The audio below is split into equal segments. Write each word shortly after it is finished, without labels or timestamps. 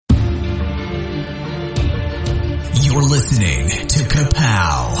You're listening to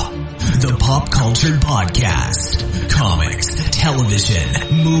Kapow, the pop culture podcast. Comics, television,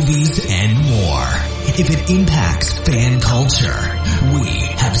 movies, and more. If it impacts fan culture, we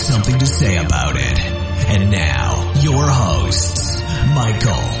have something to say about it. And now, your hosts,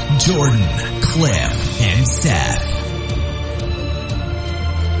 Michael, Jordan, Cliff, and Seth.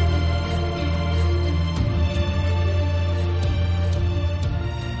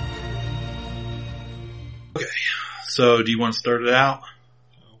 Okay, so do you want to start it out?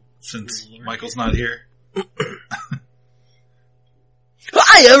 Since Michael's not here.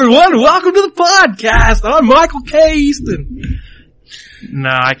 Hi everyone, welcome to the podcast. I'm Michael K. Easton. No,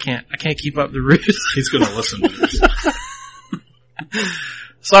 I can't keep up the ruse. He's going to listen to this.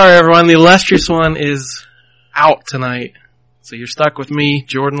 Sorry everyone, the illustrious one is out tonight. So you're stuck with me,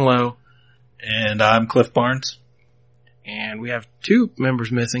 Jordan Lowe. And I'm Cliff Barnes. And we have two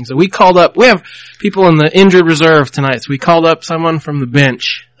members missing. So we have people in the injured reserve tonight. So we called up someone from the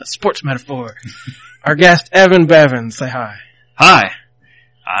bench. A sports metaphor. Our guest, Evan Bevins. Say hi. Hi.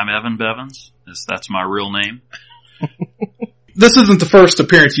 I'm Evan Bevins. That's my real name. This isn't the first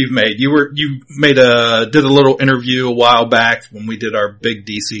appearance you've made. You did a little interview a while back when we did our big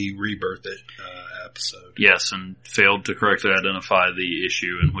DC Rebirth episode. Yes, and failed to correctly identify the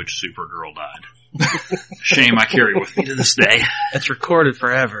issue in which Supergirl died. Shame I carry with me to this day. It's recorded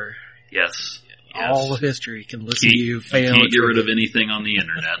forever. Yes. All of history can listen to you fail. Can't get rid of anything on the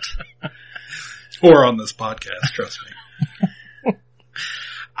internet. Or on this podcast, trust me.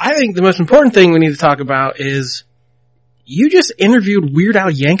 I think the most important thing we need to talk about is you just interviewed Weird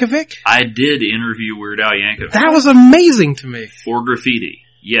Al Yankovic? I did interview Weird Al Yankovic. That was amazing to me. For Graffiti.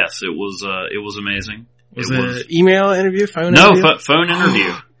 Yes, it was amazing. Was it an email interview, phone interview? No, phone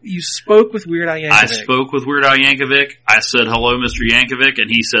interview. You spoke with Weird Al Yankovic. I spoke with Weird Al Yankovic. I said, hello, Mr. Yankovic, and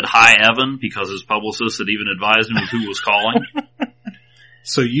he said, hi, Evan, because his publicist had even advised him of who was calling.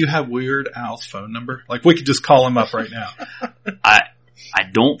 So you have Weird Al's phone number? Like, we could just call him up right now. I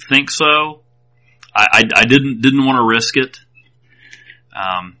don't think so. I didn't want to risk it.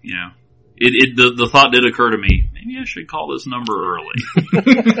 The thought did occur to me, maybe I should call this number early.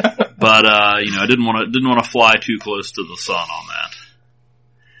 But, I didn't want to fly too close to the sun on that.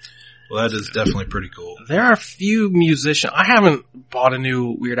 Well, that is definitely pretty cool. There are a few musicians. I haven't bought a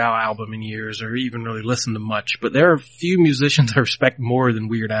new Weird Al album in years or even really listened to much, but there are a few musicians I respect more than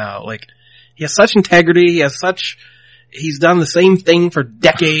Weird Al. Like, he has such integrity. He's done the same thing for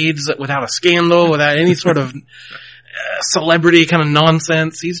decades without a scandal, without any sort of celebrity kind of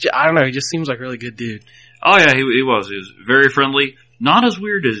nonsense. I don't know, he just seems like a really good dude. Oh yeah, he was. He was very friendly. Not as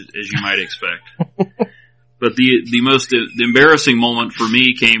weird as you might expect. But the embarrassing moment for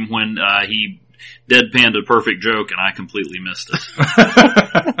me came when he deadpanned a perfect joke and I completely missed it.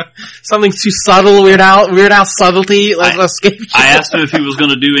 Something too subtle, Weird Al subtlety. I asked him if he was going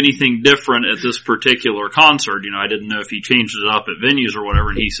to do anything different at this particular concert. I didn't know if he changed it up at venues or whatever,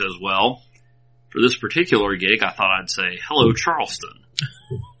 and he says, well, for this particular gig, I thought I'd say, hello, Charleston.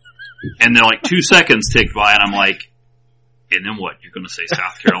 And then 2 seconds ticked by and I'm like, and then what? You're going to say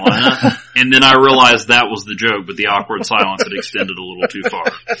South Carolina? And then I realized that was the joke, but the awkward silence had extended a little too far.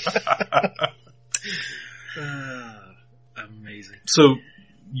 Amazing. So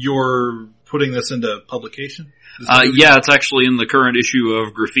you're putting this into publication? Yeah, it's actually in the current issue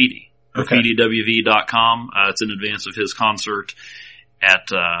of Graffiti. Okay. GraffitiWV.com. It's in advance of his concert at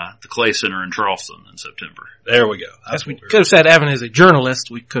the Clay Center in Charleston in September. There we go. As we could have said Evan is a journalist,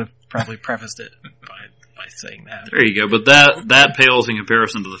 we could have probably prefaced it by saying that. There you go. But that pales in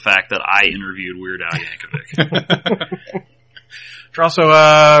comparison to the fact that I interviewed Weird Al Yankovic. You're also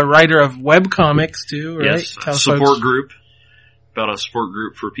a writer of webcomics too, right? Yes, support group. About a support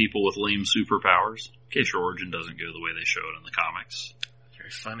group for people with lame superpowers. In case your origin doesn't go the way they show it in the comics. Very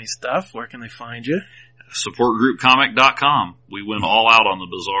funny stuff. Where can they find you? Supportgroupcomic.com. We went all out on the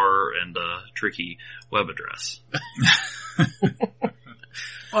bizarre and tricky web address.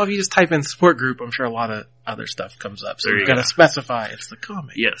 Well, if you just type in support group, I'm sure a lot of other stuff comes up. So you've got to specify it's the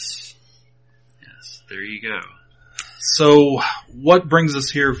comic. Yes. There you go. So, what brings us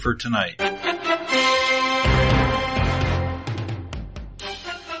here for tonight?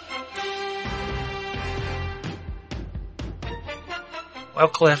 Well,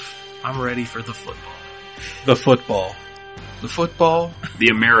 Cliff, I'm ready for the football. The football. The football? The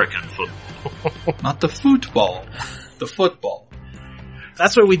American football. Not the football. The football.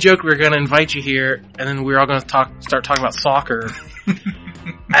 That's what we joked we were going to invite you here, and then we were all going to start talking about soccer.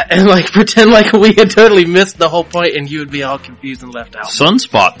 And pretend like we had totally missed the whole point and you would be all confused and left out.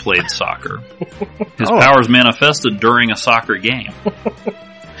 Sunspot played soccer. His powers manifested during a soccer game.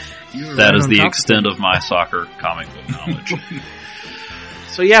 That is the extent of my soccer comic book knowledge.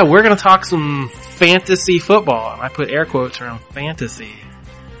 So yeah, we're going to talk some fantasy football. And I put air quotes around fantasy.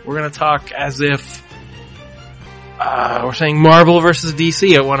 We're going to talk as if we're saying Marvel versus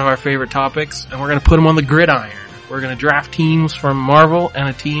DC at one of our favorite topics, and we're going to put them on the gridiron. We're going to draft teams from Marvel and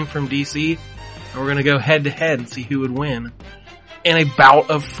a team from DC, and we're going to go head to head and see who would win in a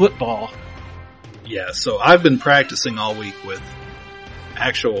bout of football. Yeah, so I've been practicing all week with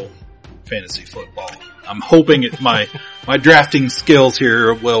actual fantasy football. I'm hoping my drafting skills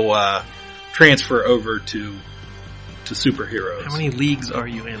here will transfer over to superheroes. How many leagues are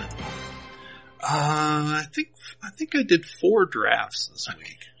you in? I think I did 4 drafts this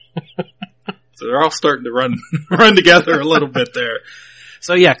week. So they're all starting to run together a little bit there.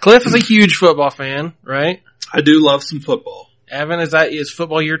 So yeah, Cliff is a huge football fan, right? I do love some football. Evan, is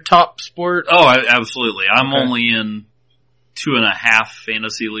football your top sport? Oh, absolutely. I'm only in 2.5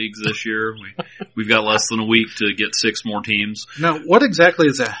 fantasy leagues this year. We've got less than a week to get 6 more teams. Now, what exactly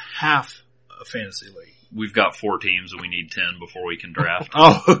is a half a fantasy league? We've got 4 teams and we need 10 before we can draft.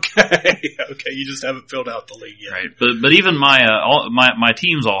 Oh, okay. Okay, you just haven't filled out the league yet. Right. But even my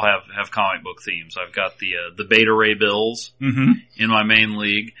teams all have comic book themes. I've got the Beta Ray Bills in my main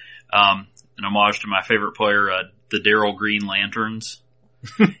league. An homage to my favorite player, the Daryl Green Lanterns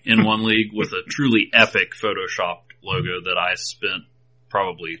in one league with a truly epic photoshopped logo that I spent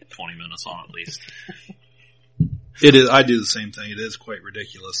probably 20 minutes on at least. It is. I do the same thing. It is quite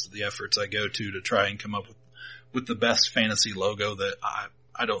ridiculous the efforts I go to try and come up with the best fantasy logo that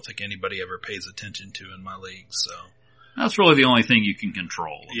I don't think anybody ever pays attention to in my league. So that's really the only thing you can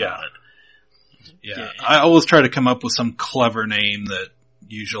control about it. Yeah. I always try to come up with some clever name that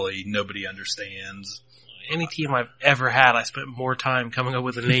usually nobody understands. Any team I've ever had, I spent more time coming up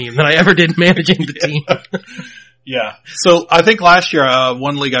with a name than I ever did managing the team. Yeah. So I think last year,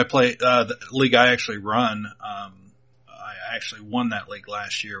 one league I played, the league I actually run, I actually won that league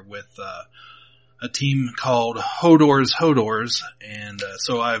last year with, a team called Hodor's, and,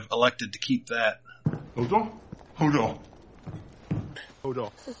 so I've elected to keep that. Hodor. Run!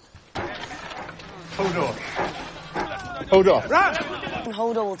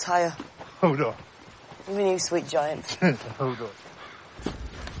 Hodor will tire. Hodor. Even you, sweet giant.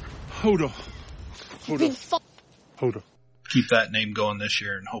 Hodor. Keep that name going this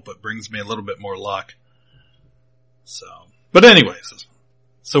year and hope it brings me a little bit more luck. So, but anyways,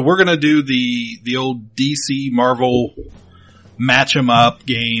 so we're gonna do the old DC Marvel match 'em up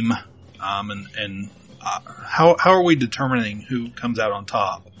game, how are we determining who comes out on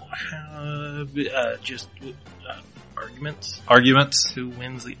top? Just arguments. Arguments? Who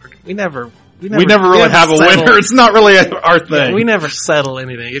wins the argument? We never really have a winner. It's not really our thing. Yeah, we never settle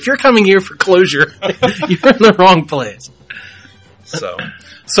anything. If you're coming here for closure, you're in the wrong place. So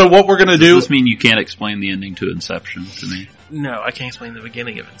what we're gonna do? Does this mean you can't explain the ending to Inception to me? No, I can't explain the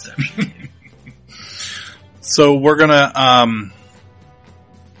beginning of Inception. So we're gonna,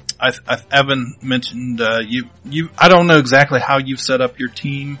 Evan mentioned, I don't know exactly how you've set up your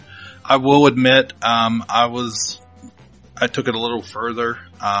team. I will admit, I took it a little further.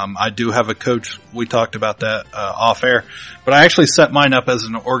 I do have a coach. We talked about that, off air, but I actually set mine up as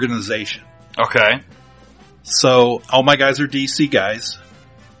an organization. Okay. So all my guys are DC guys.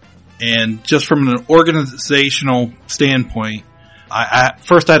 And just from an organizational standpoint, I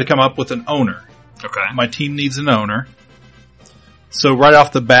first had to come up with an owner. Okay. My team needs an owner. So right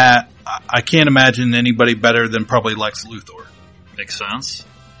off the bat, I can't imagine anybody better than probably Lex Luthor. Makes sense.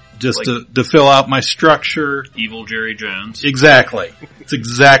 Just to fill out my structure. Evil Jerry Jones. Exactly. It's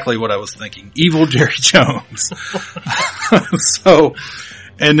exactly what I was thinking. Evil Jerry Jones. So,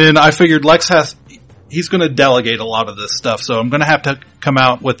 and then I figured he's going to delegate a lot of this stuff, so I'm going to have to come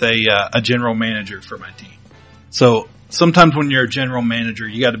out with a general manager for my team. So sometimes when you're a general manager,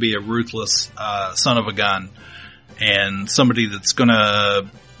 you got to be a ruthless son of a gun and somebody that's going to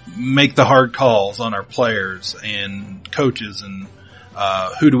make the hard calls on our players and coaches and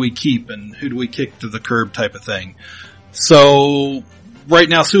who do we keep and who do we kick to the curb type of thing. So right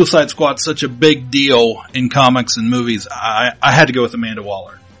now, Suicide Squad's such a big deal in comics and movies. I had to go with Amanda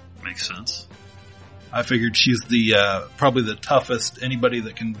Waller. Makes sense. I figured she's probably the toughest. Anybody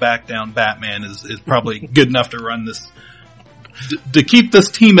that can back down Batman is probably good enough to run this, to keep this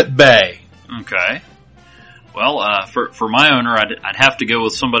team at bay. Okay. Well, for my owner, I'd have to go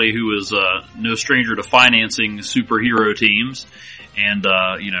with somebody who is no stranger to financing superhero teams and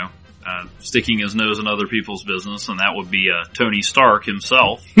sticking his nose in other people's business, and that would be Tony Stark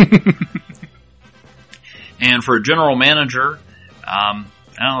himself. And for a general manager,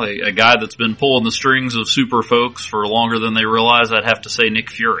 Now, a guy that's been pulling the strings of super folks for longer than they realize, I'd have to say Nick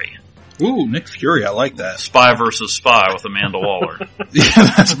Fury. Ooh, Nick Fury, I like that. Spy versus Spy with Amanda Waller.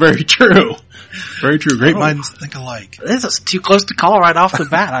 Yeah, that's very true. Very true. Great minds think alike. This is too close to call right off the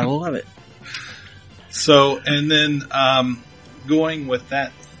bat. I love it. So, and then going with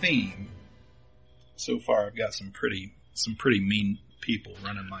that theme, so far I've got some pretty mean people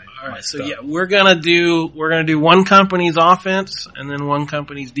running my So stuff. yeah, we're gonna do one company's offense and then one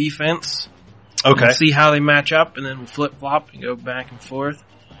company's defense. Okay. And see how they match up, and then we'll flip flop and go back and forth.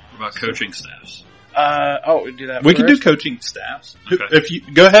 What about coaching staffs? We do that. We can do first? coaching staffs. Okay. If you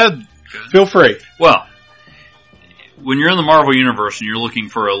go ahead, feel free. Well, when you're in the Marvel Universe and you're looking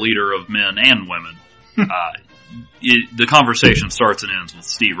for a leader of men and women, the conversation starts and ends with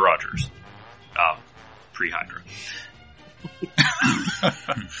Steve Rogers, pre-Hydra.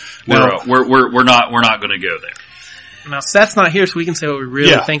 We're not going to go there. Now Seth's not here, so we can say what we really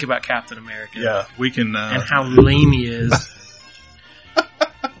Yeah. think about Captain America. Yeah, we can. And how lame he is.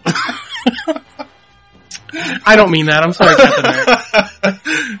 I don't mean that. I'm sorry, Captain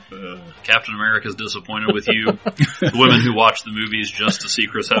America. Captain America's disappointed with you. The women who watch the movies just to see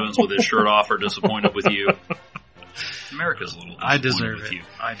Chris Evans with his shirt off are disappointed with you. America's a little disappointed I deserve with it. you.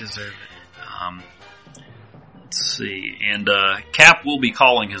 I deserve it. Let's see. And Cap will be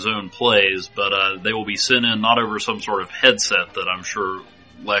calling his own plays, but they will be sent in not over some sort of headset that I'm sure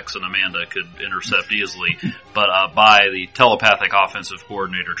Lex and Amanda could intercept easily, but by the telepathic offensive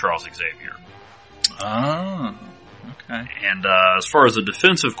coordinator, Charles Xavier. Oh, okay. And as far as the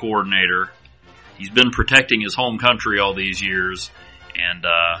defensive coordinator, he's been protecting his home country all these years, and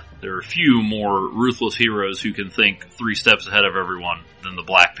there are few more ruthless heroes who can think 3 steps ahead of everyone than the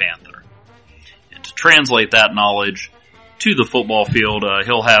Black Panther. And to translate that knowledge to the football field,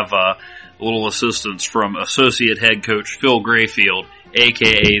 he'll have a little assistance from associate head coach Phil Grayfield,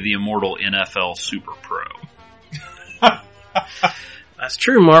 a.k.a. the immortal NFL Super Pro. That's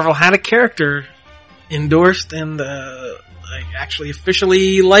true. Marvel had a character endorsed and actually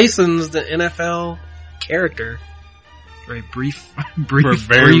officially licensed the NFL character. Very brief. For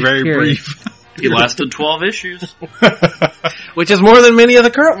very period. brief. He lasted 12 issues. Which is more than many of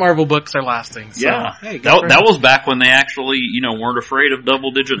the current Marvel books are lasting. So, Yeah. hey, good for that him. was back when they actually, weren't afraid of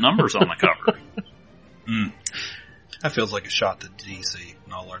double-digit numbers on the cover. That feels like a shot to DC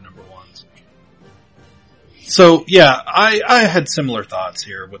and all our number ones. So yeah, I had similar thoughts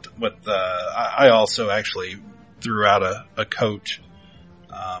here with I also actually threw out a coach,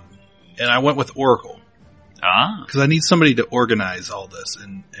 and I went with Oracle. Because I need somebody to organize all this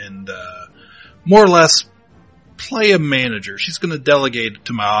and more or less play a manager. She's going to delegate it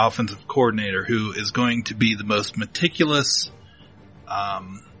to my offensive coordinator, who is going to be the most meticulous,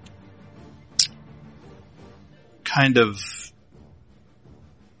 kind of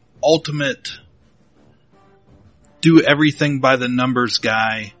ultimate, do everything by the numbers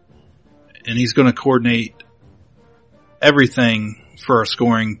guy, and he's going to coordinate everything for our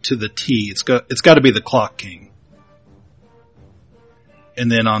scoring to the T. It's got to be the clock king. And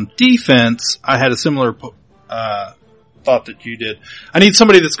then on defense, I had a similar thought that you did. I need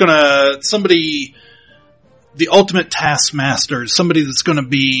somebody that's the ultimate taskmaster, somebody that's going to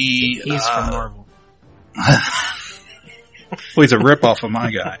be. He's from Marvel. Well, he's a ripoff of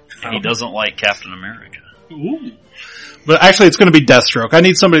my guy. And he doesn't like Captain America. Ooh. But actually, it's going to be Deathstroke. I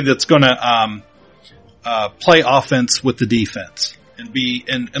need somebody that's going to play offense with the defense and be,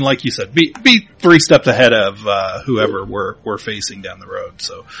 and like you said, be 3 steps ahead of whoever we're facing down the road.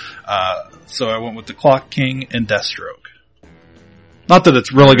 So I went with the Clock King and Deathstroke. Not that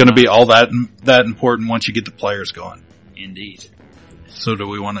it's really going to be all that important once you get the players going. Indeed. So do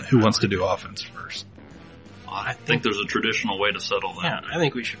we want to? Who wants to do offense first? I think there's a traditional way to settle that. Yeah, I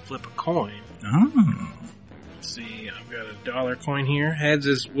think we should flip a coin. Oh. Let's see, I've got a dollar coin here. Heads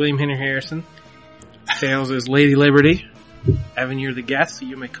is William Henry Harrison. Tails is Lady Liberty. Evan, you're the guest, so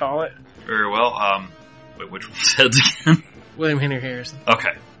you may call it. Very well. Wait, which one's heads again? William Henry Harrison.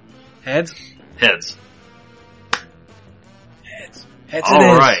 Okay. Heads? Heads. Heads. Heads All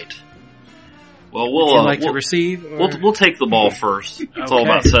it is. right. Well, Would you like to we'll receive? Or? we'll take the ball first. It's all Okay.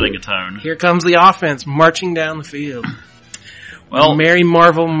 about setting a tone. Here comes the offense marching down the field. Well, Merry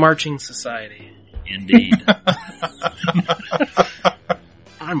Marvel Marching Society. indeed.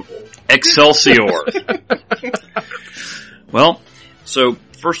 I'm old. Excelsior. Well, so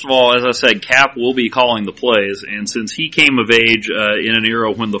first of all, as I said, Cap will be calling the plays, and since he came of age in an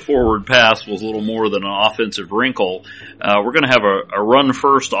era when the forward pass was little more than an offensive wrinkle, we're going to have a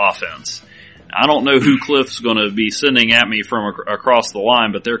run-first offense. I don't know who Cliff's going to be sending at me from across the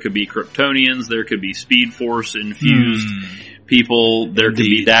line, but there could be Kryptonians, there could be Speed Force infused people, there could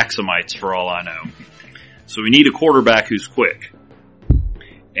be Indeed. Daxamites for all I know. So we need a quarterback who's quick.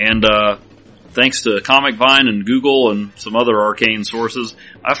 And thanks to Comic Vine and Google and some other arcane sources,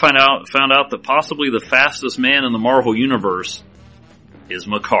 I found out that possibly the fastest man in the Marvel Universe is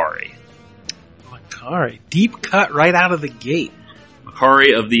Makari. Makari. Deep cut right out of the gate.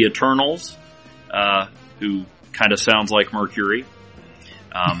 Makari of the Eternals, who kind of sounds like Mercury.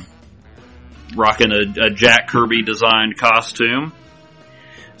 Rocking a Jack Kirby designed costume.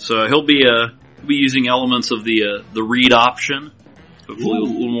 So he'll be using elements of the read option, hopefully a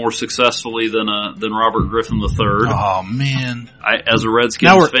little more successfully than Robert Griffin III. Oh man! As a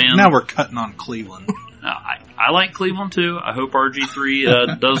Redskins fan, now we're cutting on Cleveland. I like Cleveland too. I hope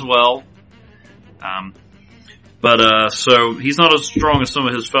RG3 does well. So he's not as strong as some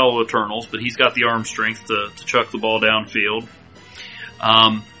of his fellow Eternals, but he's got the arm strength to chuck the ball downfield.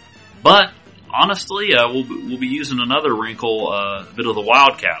 But honestly, we'll be using another wrinkle, a bit of the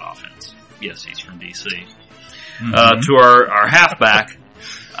Wildcat offense. Yes, he's from DC. Mm-hmm. To our halfback,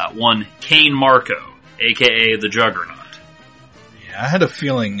 one Kane Marco, aka the Juggernaut. Yeah, I had a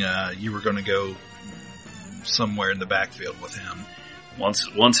feeling you were going to go somewhere in the backfield with him.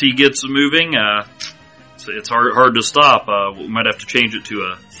 Once he gets moving, it's hard to stop. We might have to change it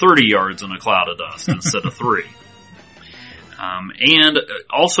to 30 yards in a cloud of dust instead of 3. And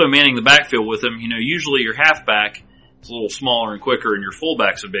also manning the backfield with him, usually your halfback is a little smaller and quicker and your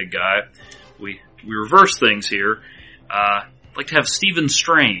fullback's a big guy. We reverse things here. I'd like to have Stephen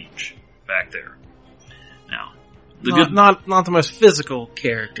Strange back there. Now, Not the most physical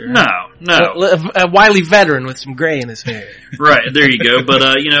character. No. A wily veteran with some gray in his hair. Right, there you go. But,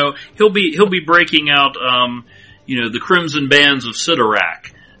 he'll be breaking out, the Crimson Bands of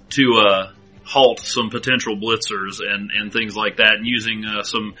Sidorak to, halt some potential blitzers and things like that, and using,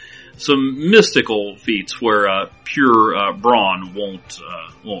 some mystical feats where, pure, brawn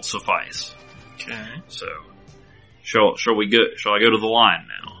won't suffice. Okay. So, shall I go to the line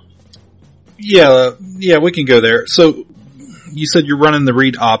now? Yeah, we can go there. So, you said you're running the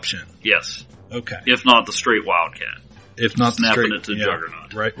read option. Yes. Okay. If not the straight Wildcat. If not the Snapping straight, it to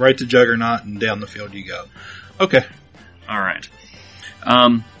Juggernaut. Right to Juggernaut, and down the field you go. Okay. Alright.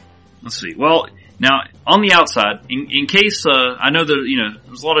 Let's see. Well, now, on the outside, in case, I know that,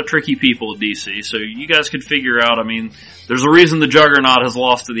 there's a lot of tricky people at DC, so you guys could figure out, there's a reason the Juggernaut has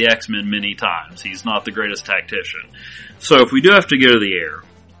lost to the X-Men many times. He's not the greatest tactician. So if we do have to go to the air,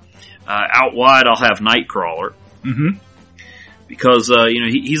 out wide I'll have Nightcrawler. Mm-hmm. Because,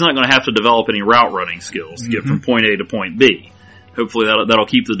 he's not going to have to develop any route running skills to get from point A to point B. Hopefully that'll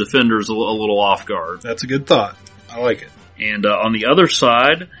keep the defenders a little off guard. That's a good thought. I like it. And, on the other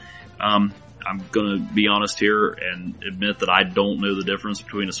side, I'm going to be honest here and admit that I don't know the difference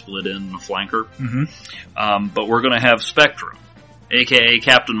between a split end and a flanker. Mm-hmm. But we're going to have Spectrum, aka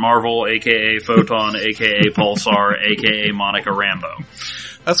Captain Marvel, aka Photon, aka Pulsar, aka Monica Rambeau.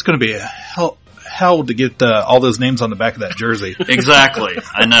 That's going to be a hell to get all those names on the back of that jersey. Exactly.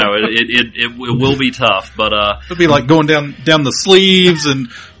 I know. It will be tough, but It'll be like going down the sleeves and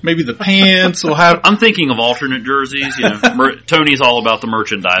maybe the pants will have... I'm thinking of alternate jerseys, Tony's all about the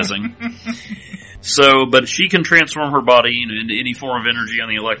merchandising. So, but she can transform her body into any form of energy on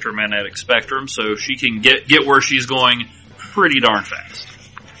the electromagnetic spectrum, so she can get where she's going pretty darn fast.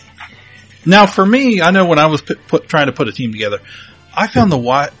 Now for me, I know when I was trying to put a team together, I found the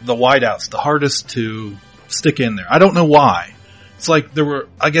wideouts the hardest to stick in there. I don't know why. It's like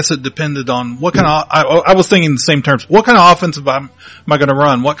I guess it depended on what kind of, I was thinking in the same terms. What kind of offensive am I going to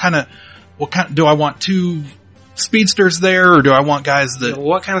run? What kind, do I want 2 speedsters there, or do I want guys that...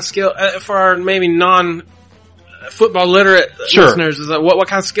 What kind of skill, for our maybe non-football literate listeners, is that what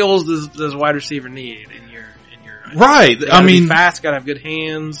kind of skills does a wide receiver need in your Right. be fast, gotta have good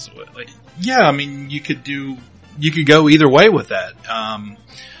hands. Yeah, you could go either way with that.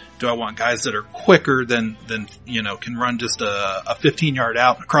 Do I want guys that are quicker than can run just a 15-yard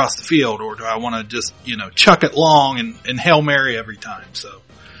out and across the field, or do I want to just, chuck it long and Hail Mary every time? So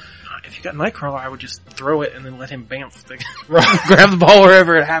if you got Nightcrawler, I would just throw it and then let him bamf, grab the ball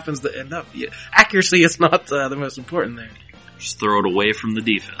wherever it happens to end up. Yeah, accuracy is not the most important there. Just throw it away from the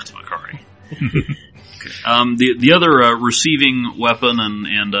defense, Makari. The other receiving weapon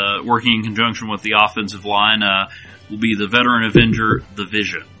and working in conjunction with the offensive line will be the veteran Avenger, the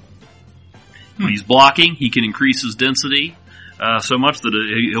Vision. When he's blocking, he can increase his density so much that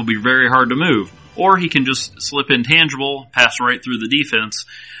he'll be very hard to move. Or he can just slip intangible, pass right through the defense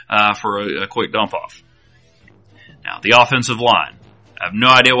for a quick dump-off. Now, the offensive line. I have no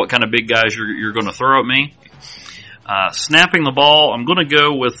idea what kind of big guys you're going to throw at me. Snapping the ball, I'm going to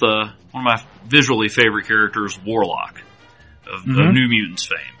go with one of my visually favorite characters, Warlock of New Mutants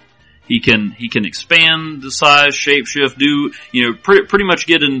fame. He can expand the size, shapeshift, do, pretty much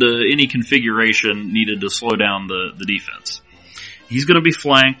get into any configuration needed to slow down the defense. He's going to be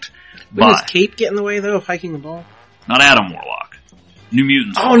flanked Wouldn't his by, cape get in the way though of hiking the ball? not Adam Warlock, New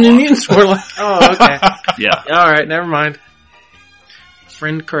Mutants. Oh, Warlock. New Mutants Warlock. Oh, okay. Yeah. Alright, never mind.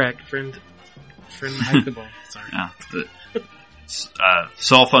 Friend correct. Friend hike the ball. Sorry. Yeah.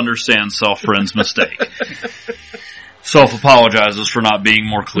 Self-understands self-friend's mistake. Self-apologizes for not being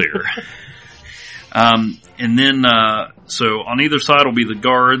more clear. And then, so on either side will be the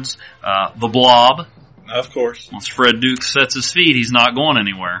guards, the Blob. Of course. Once Fred Dukes sets his feet, he's not going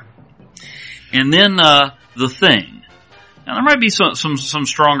anywhere. And then, the Thing. Now there might be some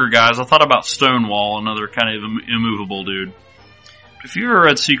stronger guys. I thought about Stonewall, another kind of immovable dude. If you ever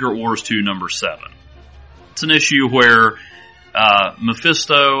read Secret Wars 2 number 7, it's an issue where,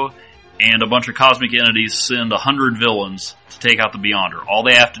 Mephisto and a bunch of cosmic entities send 100 villains to take out the Beyonder. All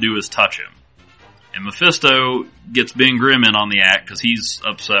they have to do is touch him. And Mephisto gets Ben Grimm in on the act because he's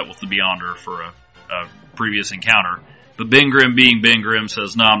upset with the Beyonder for a previous encounter. But Ben Grimm, being Ben Grimm,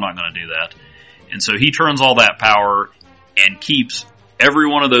 says, no, I'm not going to do that. And so he turns all that power and keeps every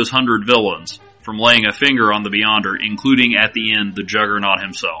one of those 100 villains from laying a finger on the Beyonder, including at the end the Juggernaut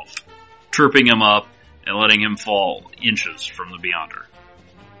himself, tripping him up and letting him fall inches from the Beyonder.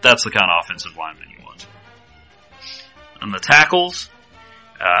 That's the kind of offensive lineman you want. And the tackles,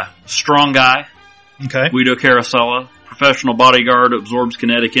 strong guy, Okay. Guido Carosella, professional bodyguard, absorbs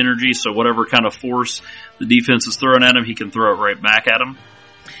kinetic energy, so whatever kind of force the defense is throwing at him, he can throw it right back at him.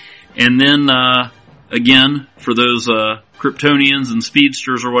 And then, again, for those Kryptonians and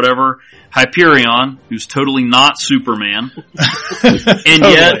speedsters or whatever, Hyperion, who's totally not Superman, and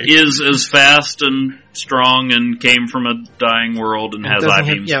yet is as fast and strong and came from a dying world and has eye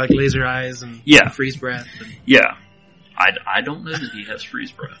beams. Like laser eyes and freeze breath. Yeah. I don't know that he has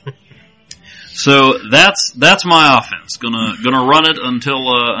freeze breath. So that's my offense. Gonna run it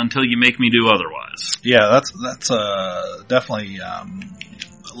until you make me do otherwise. Yeah, that's definitely a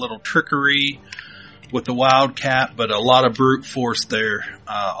little trickery with the Wildcat, but a lot of brute force there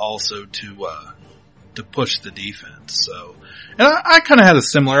also to push the defense. So, and I kind of had a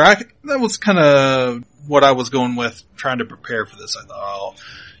similar. That was kind of what I was going with, trying to prepare for this.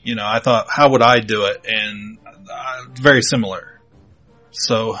 I thought, how would I do it? And very similar.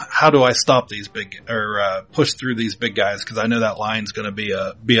 So, how do I stop these push through these big guys? Because I know that line's going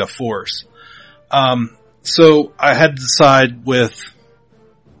to be a force. So I had to decide with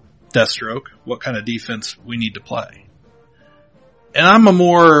Deathstroke what kind of defense we need to play. And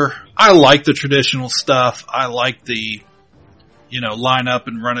I like the traditional stuff. I like the, line up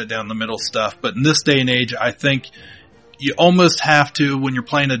and run it down the middle stuff. But in this day and age, I think you almost have to, when you're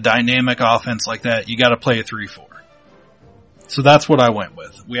playing a dynamic offense like that, you got to play a 3-4. So that's what I went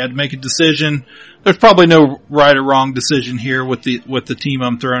with. We had to make a decision. There's probably no right or wrong decision here with the team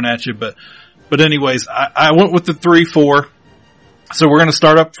I'm throwing at you, but anyways, I went with the 3-4. So we're going to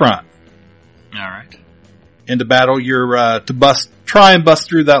start up front. All right. Into battle, you're try and bust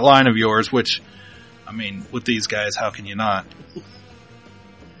through that line of yours, which, I mean, with these guys, how can you not?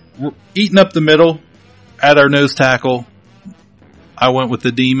 We're eating up the middle at our nose tackle. I went with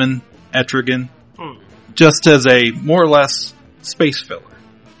the Demon, Etrigan, just as a more or less space filler.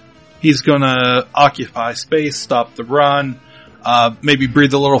 He's going to occupy space, stop the run, maybe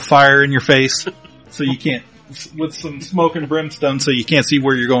breathe a little fire in your face so you can't, with some smoke and brimstone so you can't see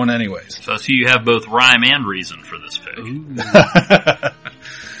where you're going anyways. So I see you have both rhyme and reason for this pick.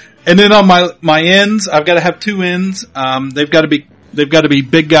 And then on my ends, I've got to have two ends. They've got to be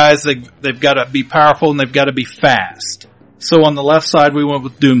big guys. They've got to be powerful and they've got to be fast. So on the left side, we went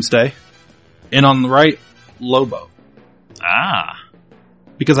with Doomsday. And on the right, Lobo. Ah.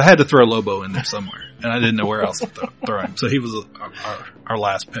 Because I had to throw Lobo in there somewhere. And I didn't know where else to throw him. So he was our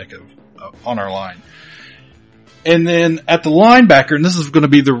last pick on our line. And then at the linebacker, and this is going to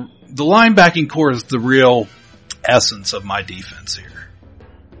be the linebacking core is the real essence of my defense here.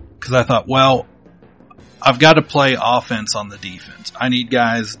 Because I thought, well, I've got to play offense on the defense. I need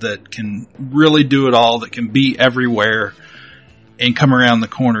guys that can really do it all, that can be everywhere and come around the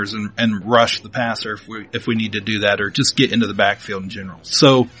corners and rush the passer if we need to do that, or just get into the backfield in general.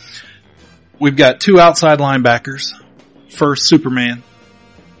 So we've got two outside linebackers. First, Superman.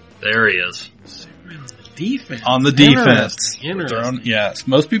 There he is. Defense. On the defense. Interesting. Yes.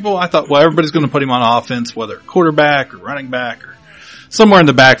 Most people, I thought, well, everybody's going to put him on offense, whether quarterback or running back or somewhere in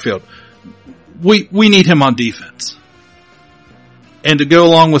the backfield. We need him on defense. And to go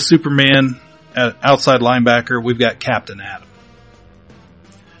along with Superman at outside linebacker, we've got Captain Atom.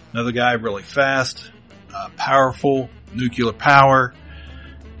 Another guy really fast, powerful, nuclear power.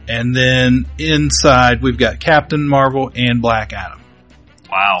 And then inside, we've got Captain Marvel and Black Adam.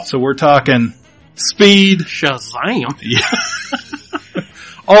 Wow. So we're talking speed, Shazam!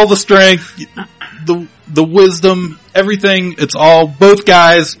 all the strength, the wisdom, everything. It's all, both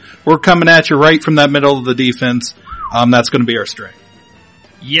guys, we're coming at you right from that middle of the defense. That's going to be our strength.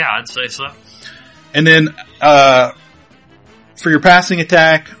 Yeah, I'd say so. And then, for your passing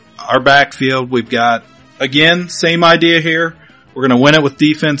attack, our backfield, we've got, again, same idea here. We're going to win it with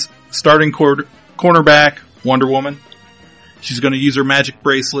defense. Starting cornerback, Wonder Woman. She's going to use her magic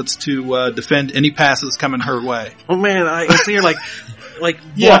bracelets to defend any passes coming her way. Oh man, I see her like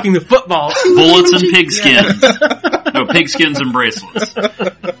blocking the football. Bullets and pigskins. No, pigskins and bracelets.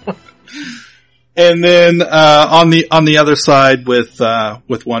 And then on the other side with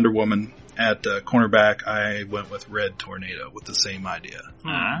Wonder Woman at cornerback, I went with Red Tornado with the same idea.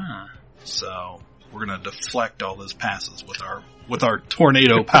 Ah. So we're going to deflect all those passes with our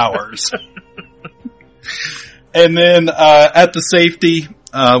tornado powers. And then at the safety,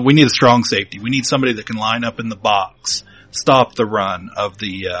 we need a strong safety. We need somebody that can line up in the box, stop the run of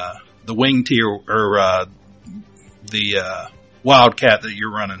the wing tier or the Wildcat that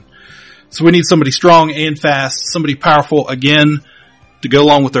you're running. So we need somebody strong and fast, somebody powerful again to go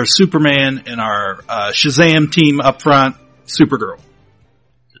along with our Superman and our Shazam team up front, Supergirl.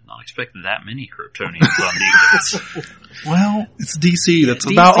 Did not expect that many Kryptonians on defense. Well, it's DC. That's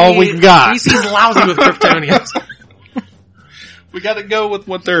about all we've got. DC's lousy with Kryptonians. We got to go with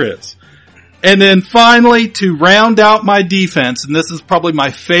what there is. And then finally, to round out my defense, and this is probably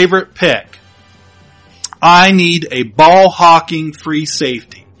my favorite pick, I need a ball hawking free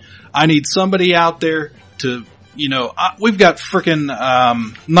safety. I need somebody out there to, we've got frickin'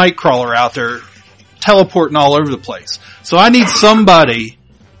 Nightcrawler out there teleporting all over the place. So I need somebody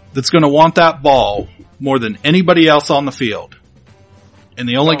that's going to want that ball more than anybody else on the field. And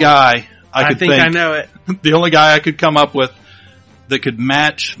the only guy I think I know it. The only guy I could come up with that could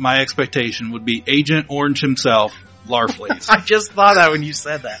match my expectation would be Agent Orange himself, Larfleeze. I just thought that when you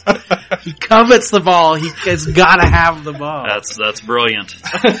said that. He covets the ball. He has got to have the ball. That's brilliant.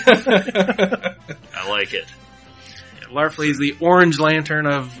 I like it. Larfleeze, the Orange Lantern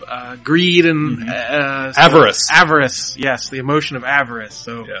of greed and avarice. Avarice, yes, the emotion of avarice.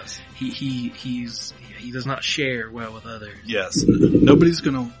 So yes. he does not share well with others. Yes, nobody was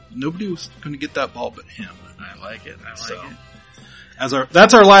gonna get that ball but him. I like it. it.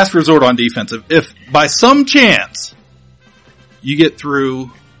 That's our last resort on defense. If by some chance you get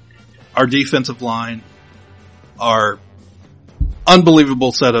through our defensive line, our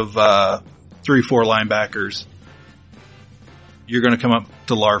unbelievable set of 3-4 linebackers, you're going to come up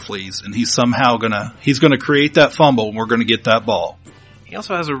to Larfleeze, and he's going to create that fumble, and we're going to get that ball. He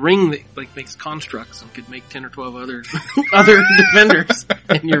also has a ring that makes constructs and could make 10 or 12 other defenders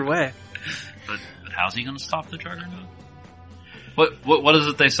in your way. But how's he going to stop the Juggernaut? What is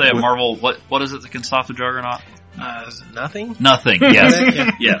it they say at Marvel? What is it that can stop the Juggernaut? Nothing. Nothing.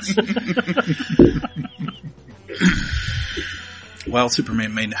 Yes. Yes. Well,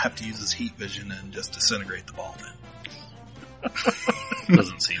 Superman may have to use his heat vision and just disintegrate the ball then.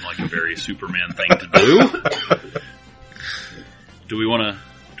 Doesn't seem like a very Superman thing to do. Do we want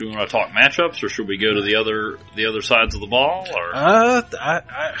to talk matchups, or should we go to the other sides of the ball? Or I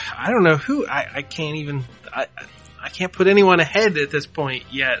don't know who. I can't even. I can't put anyone ahead at this point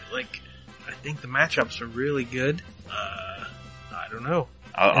yet. I think the matchups are really good. I don't know.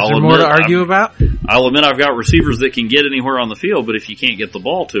 Is there more to argue about? I'll admit I've got receivers that can get anywhere on the field, but if you can't get the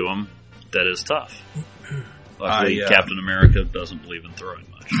ball to them, that is tough. Luckily, Captain America doesn't believe in throwing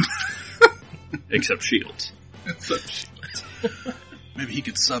much. Except Shields. Maybe he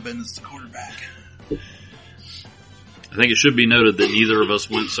could sub in as the quarterback. I think it should be noted that neither of us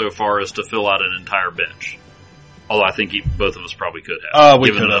went so far as to fill out an entire bench. Although I think both of us probably could have.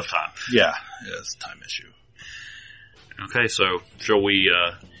 Given enough time. Yeah, it's a time issue. Okay, so shall we,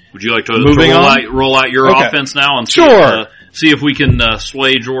 would you like to roll out your offense now and see if we can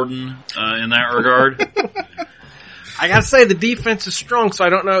sway Jordan in that regard? I gotta say, the defense is strong, so I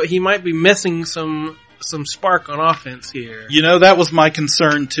don't know. He might be missing some spark on offense here. That was my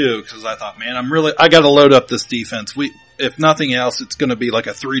concern too, because I thought, man, I gotta load up this defense. If nothing else, it's gonna be like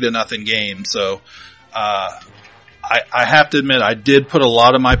a 3-0 game, so, I have to admit, I did put a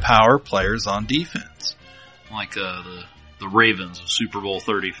lot of my power players on defense. Like, the Ravens of Super Bowl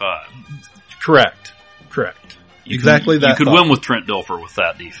 35. Correct. Exactly that. You could win with Trent Dilfer with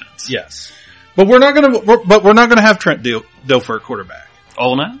that defense. Yes. But we're not gonna have Trent Dilfer at quarterback.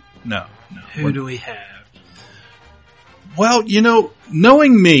 Oh, no? No. Who do we have? Well,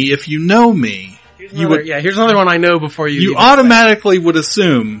 knowing me, if you know me, Here's another one I know before you. You even automatically would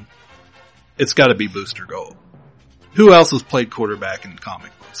assume it's got to be Booster Gold. Who else has played quarterback in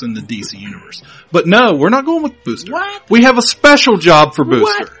comic books in the DC universe? But no, we're not going with Booster. What? We have a special job for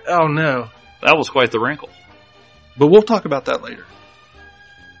Booster. What? Oh no. That was quite the wrinkle. But we'll talk about that later.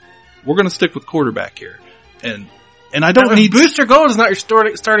 We're going to stick with quarterback here. And I don't need... Booster Gold is not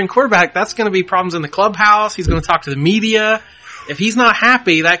your starting quarterback. That's going to be problems in the clubhouse. He's going to talk to the media. If he's not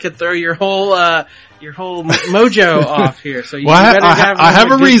happy, that could throw your whole mojo off here. So I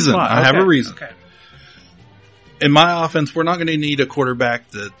have a reason. I have a reason. Okay. In my offense, we're not going to need a quarterback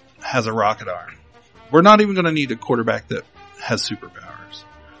that has a rocket arm. We're not even going to need a quarterback that has superpowers.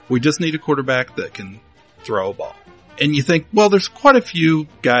 We just need a quarterback that can throw a ball. And you think, well, there's quite a few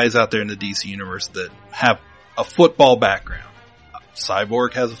guys out there in the DC universe that have a football background.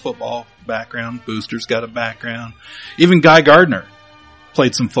 Cyborg has a football background. Booster's got a background. Even Guy Gardner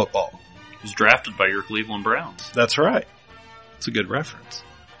played some football. Was drafted by your Cleveland Browns. That's right. It's a good reference.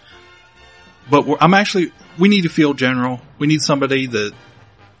 But we need a field general. We need somebody that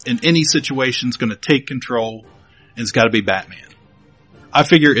in any situation is going to take control, and it's got to be Batman. I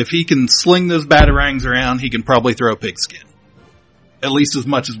figure if he can sling those batarangs around, he can probably throw a pigskin. At least as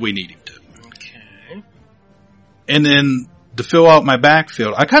much as we need him to. Okay. And then to fill out my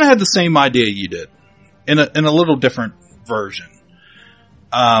backfield, I kind of had the same idea you did in a little different version.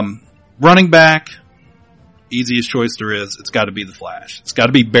 Running back, easiest choice there is. It's got to be the Flash. It's got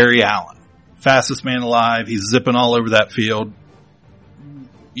to be Barry Allen. Fastest man alive. He's zipping all over that field.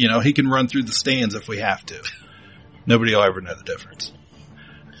 You know, he can run through the stands if we have to. Nobody will ever know the difference.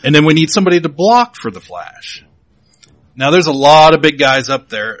 And then we need somebody to block for the Flash. Now there's a lot of big guys up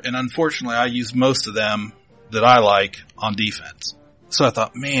there, and unfortunately I use most of them that I like on defense. So I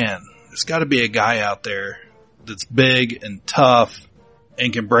thought, man, there's got to be a guy out there that's big and tough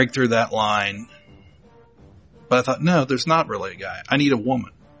and can break through that line. But I thought, no, there's not really a guy. I need a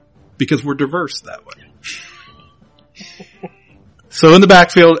woman. Because we're diverse that way. So in the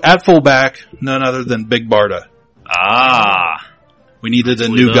backfield, at fullback, none other than Big Barda. Ah. We needed a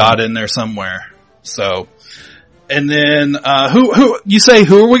new god in there somewhere. So, and then, who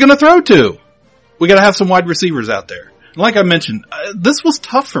are we going to throw to? We got to have some wide receivers out there. And like I mentioned, this was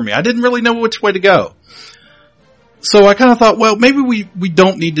tough for me. I didn't really know which way to go. So I kind of thought, well, maybe we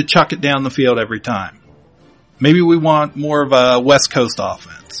don't need to chuck it down the field every time. Maybe we want more of a West Coast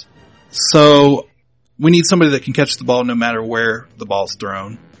offense. So we need somebody that can catch the ball no matter where the ball's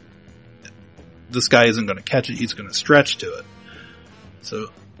thrown. This guy isn't going to catch it. He's going to stretch to it. So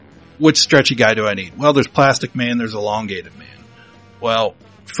which stretchy guy do I need? Well, there's Plastic Man. There's Elongated Man. Well,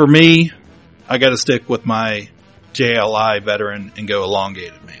 for me, I got to stick with my JLI veteran and go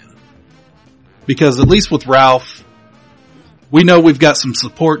Elongated Man. Because at least with Ralph, we know we've got some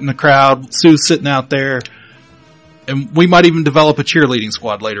support in the crowd. Sue's sitting out there. And we might even develop a cheerleading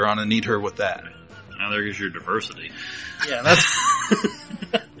squad later on and need her with that. Now there goes your diversity. Yeah, that's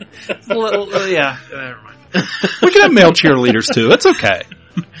a little, yeah, never mind. We can have male cheerleaders too. It's okay.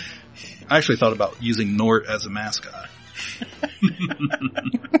 I actually thought about using Nort as a mascot.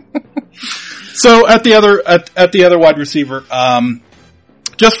 So at the other wide receiver,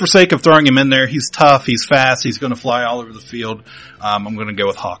 just for sake of throwing him in there, he's tough, he's fast, he's going to fly all over the field. I'm going to go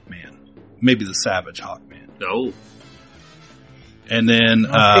with Hawkman. Maybe the Savage Hawkman. Oh. And then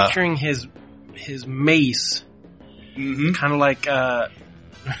I'm picturing his mace, kind of like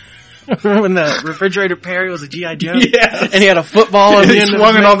remember when the Refrigerator Perry was a G.I. Joe? Yeah, and he had a football on the end. He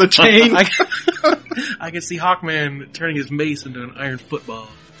swung it on the chain. I could see Hawkman turning his mace into an iron football.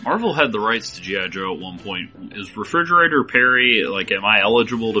 Marvel had the rights to G.I. Joe at one point. Is Refrigerator Perry, like, am I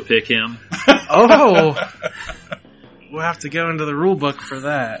eligible to pick him? Oh. We'll have to go into the rule book for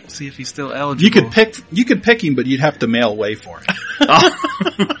that. See if he's still eligible. You could pick him, but you'd have to mail away for him.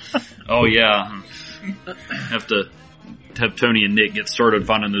 Oh yeah. Have to have Tony and Nick get started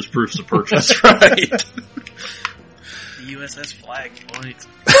finding those proofs of purchase. That's right. The USS Flagpoint.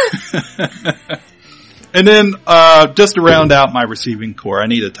 And then, just to round out my receiving core, I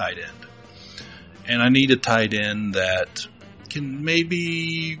need a tight end. And I need a tight end that can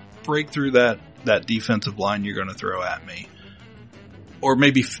maybe break through that defensive line you're going to throw at me. Or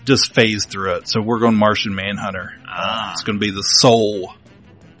maybe just phase through it. So we're going Martian Manhunter. It's going to be the soul.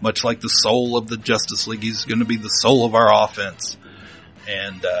 Much like the soul of the Justice League, he's going to be the soul of our offense.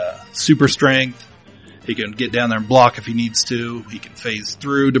 And super strength. He can get down there and block if he needs to. He can phase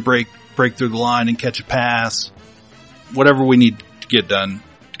through to break through the line and catch a pass. Whatever we need to get done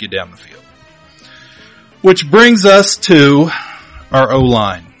to get down the field. Which brings us to our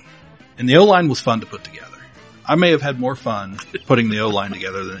O-line. And the O-line was fun to put together. I may have had more fun putting the O-line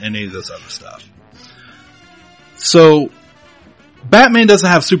together than any of this other stuff. So Batman doesn't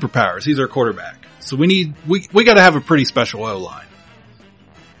have superpowers. He's our quarterback. So we got to have a pretty special O-line.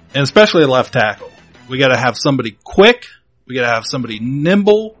 And especially a left tackle. We got to have somebody quick. We got to have somebody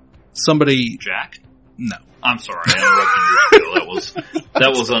nimble. Somebody... Jack? No. I'm sorry, I interrupted your spiel. That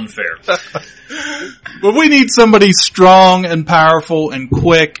was unfair. But we need somebody strong and powerful and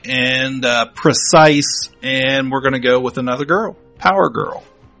quick and precise, and we're going to go with another girl, Power Girl.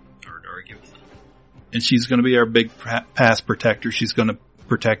 Hard to argue with that. And she's going to be our big pass protector. She's going to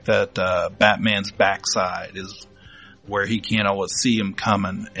protect that Batman's backside is where he can't always see him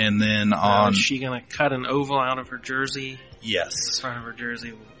coming. And then Is she going to cut an oval out of her jersey? Yes. Front of her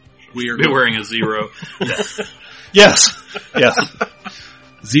jersey. We are Be wearing a 0. Yes.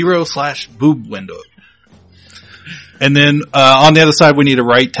 0/boob window. And then, on the other side, we need a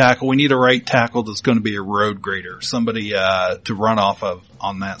right tackle. We need a right tackle that's going to be a road grader. Somebody, to run off of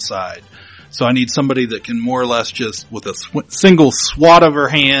on that side. So I need somebody that can more or less just, with a single swat of her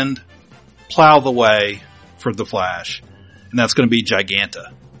hand, plow the way for the Flash. And that's going to be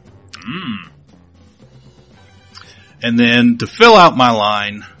Giganta. And then to fill out my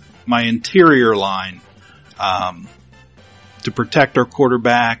line, my interior line, to protect our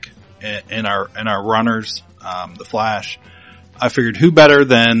quarterback and our runners, the Flash, I figured who better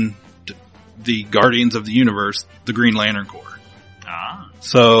than the Guardians of the Universe, the Green Lantern Corps.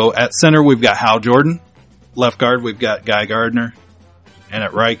 So at center we've got Hal Jordan, left guard we've got Guy Gardner, and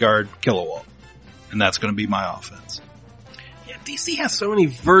at right guard Kilowog. And that's going to be my offense. Yeah, DC has so many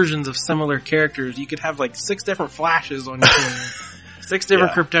versions of similar characters. You could have like 6 different Flashes on your team. 6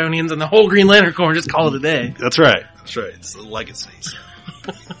 different Kryptonians and the whole Green Lantern Corps and just call it a day. That's right. It's the legacy.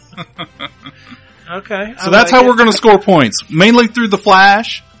 Okay. So that's how we're going to score points. Mainly through the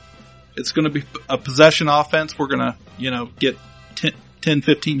Flash. It's going to be a possession offense. We're going to, get 10,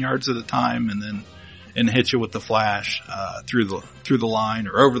 15 yards at a time and hit you with the Flash, through the line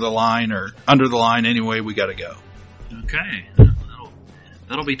or over the line or under the line. Anyway, we got to go. Okay.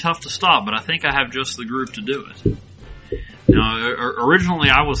 That'll be tough to stop, but I think I have just the group to do it. Now, originally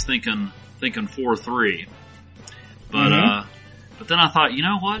I was thinking 4-3, but then I thought, you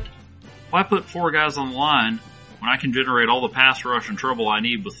know what? Why put 4 guys on the line when I can generate all the pass rush and trouble I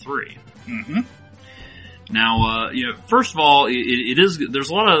need with 3? Mm-hmm. Now, first of all, there's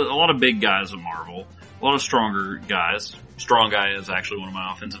a lot of big guys at Marvel, a lot of stronger guys. Strong guy is actually one of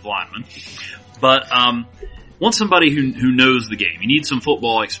my offensive linemen, but want somebody who knows the game. You need some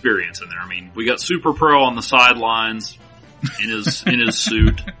football experience in there. I mean, we got Super Pro on the sidelines in his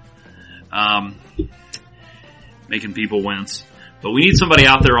suit, making people wince. But we need somebody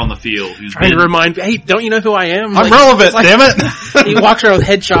out there on the field who's trying to remind, hey, don't you know who I am? I'm relevant, damn it! He walks around with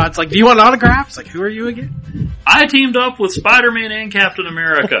headshots like, do you want an autograph? It's like, who are you again? I teamed up with Spider-Man and Captain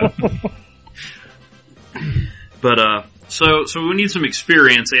America. But, so we need some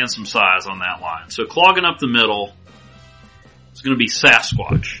experience and some size on that line. So clogging up the middle is going to be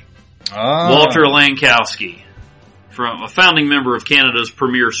Sasquatch. Walter Lankowski, from a founding member of Canada's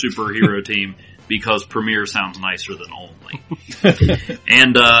premier superhero team, because premier sounds nicer than only.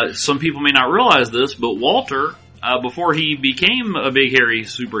 And some people may not realize this, but Walter, before he became a big hairy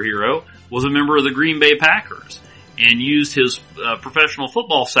superhero, was a member of the Green Bay Packers and used his professional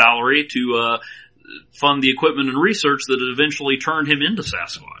football salary to fund the equipment and research that eventually turned him into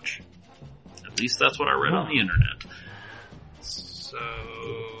Sasquatch. At least that's what I read on the internet. So,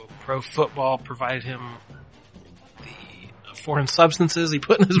 pro football provided him the foreign substances he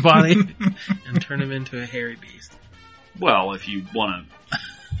put in his body and turned him into a hairy beast. Well, if you want to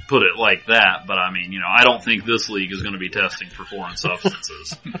put it like that, but I mean, I don't think this league is going to be testing for foreign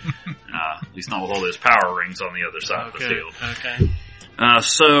substances. At least not with all those power rings on the other side of the field. Okay.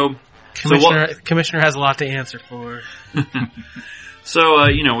 Commissioner has a lot to answer for. So,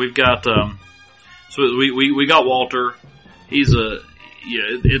 we've got, we got Walter. He's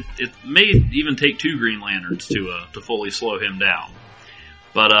it may even take 2 Green Lanterns to fully slow him down.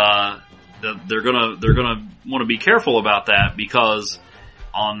 But, they're gonna want to be careful about that because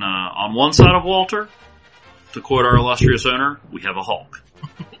on one side of Walter, to quote our illustrious owner, we have a Hulk.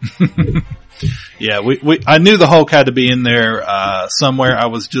 Yeah, I knew the Hulk had to be in there, somewhere. I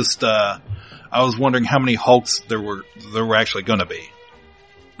was just, I was wondering how many Hulks there were actually gonna be.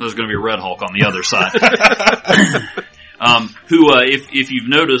 There's gonna be a Red Hulk on the other side. Who, if you've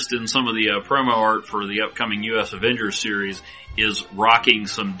noticed in some of the promo art for the upcoming U.S. Avengers series, is rocking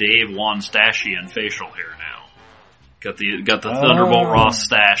some Dave Wanstachian facial hair now. Got the Thunderbolt Ross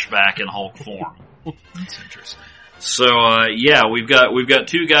stash back in Hulk form. That's interesting. So we've got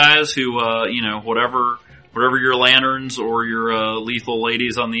 2 guys who whatever your lanterns or your lethal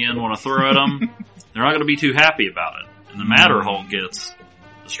ladies on the end want to throw at them, they're not going to be too happy about it. And the madder Hulk gets,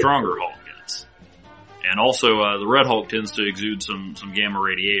 the stronger Hulk gets. And also, the Red Hulk tends to exude some gamma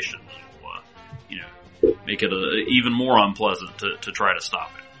radiation. Make it even more unpleasant to try to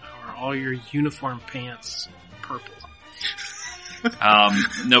stop it. Are all your uniform pants purple?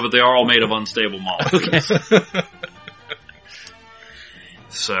 No, but they are all made of unstable molecules. Okay.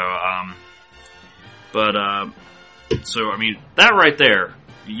 So, I mean, that right there,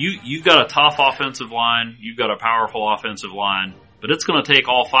 you've got a tough offensive line, you've got a powerful offensive line, but it's going to take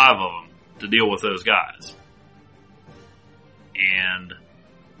all 5 of them to deal with those guys. And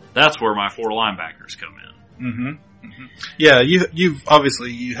that's where my 4 linebackers come in. Yeah, you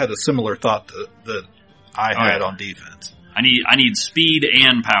had a similar thought that I had on defense. I need speed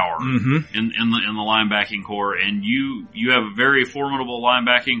and power in the linebacking core, and you have a very formidable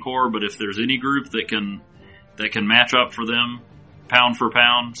linebacking core. But if there's any group that can match up for them, pound for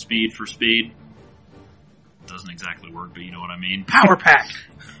pound, speed for speed, it doesn't exactly work, but you know what I mean. Power pack.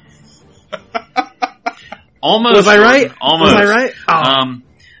 Almost. Was I right? Almost. Was I right? Oh.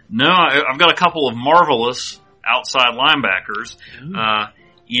 No, I've got a couple of marvelous outside linebackers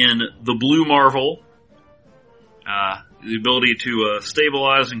in the Blue Marvel. The ability to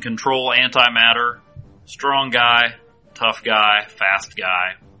stabilize and control antimatter, strong guy, tough guy, fast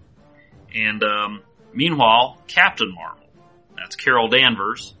guy. And meanwhile, Captain Marvel. That's Carol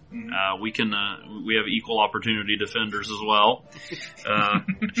Danvers. We have equal opportunity defenders as well.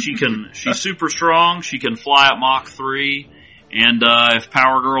 She's super strong. She can fly at Mach 3. And if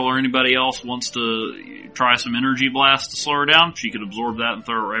Power Girl or anybody else wants to try some energy blast to slow her down, she can absorb that and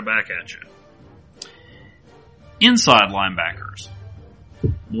throw it right back at you. Inside linebackers.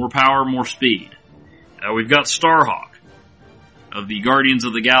 More power, more speed. We've got Starhawk of the Guardians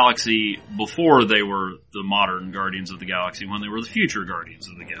of the Galaxy before they were the modern Guardians of the Galaxy, when they were the future Guardians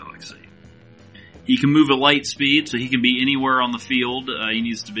of the Galaxy. He can move at light speed, so he can be anywhere on the field he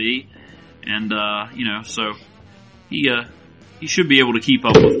needs to be. And, so he should be able to keep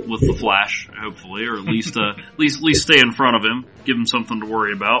up with the Flash, hopefully, or at least stay in front of him, give him something to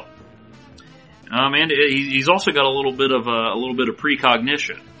worry about. And he's also got a little bit of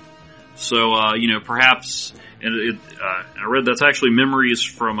precognition. So, perhaps, and I read that's actually memories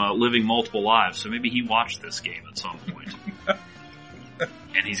from living multiple lives. So maybe he watched this game at some point,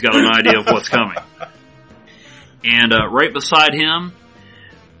 and he's got an idea of what's coming. And right beside him,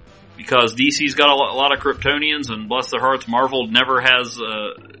 because DC's got a lot of Kryptonians, and bless their hearts, Marvel never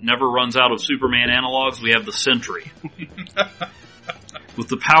runs out of Superman analogs. We have the Sentry. With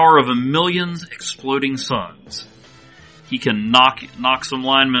the power of 1,000,000 exploding suns, he can knock some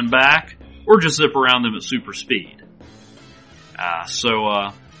linemen back, or just zip around them at super speed. That's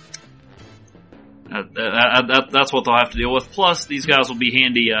what they'll have to deal with. Plus, these guys will be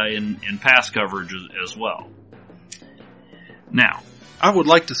handy in pass coverage as well. Now, I would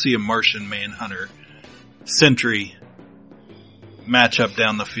like to see a Martian Manhunter Sentry matchup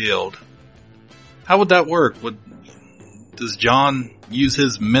down the field. How would that work? Does John use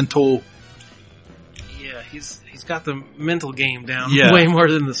his mental? Yeah, he's got the mental game down Yeah. way more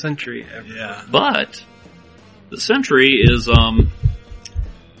than the Sentry ever. Yeah. but the Sentry is,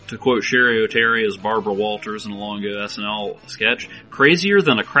 to quote Sherry O'Terry as Barbara Walters in a long ago SNL sketch, crazier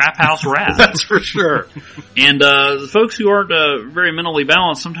than a crap house rat. That's for sure. And the folks who aren't very mentally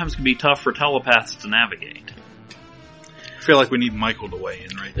balanced sometimes can be tough for telepaths to navigate. I feel like we need Michael to weigh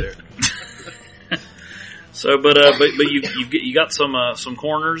in right there. So, but you got some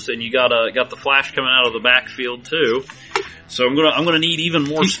corners, and you got the Flash coming out of the backfield too. So I'm gonna need even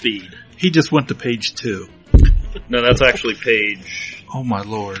more speed. He just went to page 2. No, that's actually page Oh my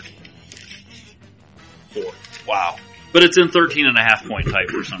lord. 4. Wow. But it's in 13.5 point type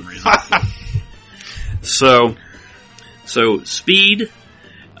for some reason. So speed,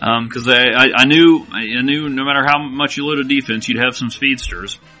 because I knew no matter how much you loaded defense, you'd have some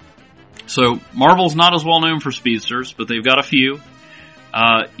speedsters. So Marvel's not as well known for speedsters, but they've got a few.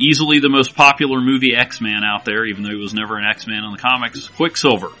 Easily the most popular movie X-Man out there, even though he was never an X-Man in the comics,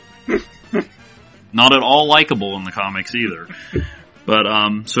 Quicksilver. Not at all likable in the comics either. But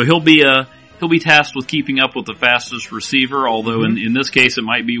so he'll be tasked with keeping up with the fastest receiver, although in this case it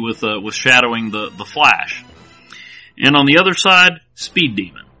might be with shadowing the Flash. And on the other side, Speed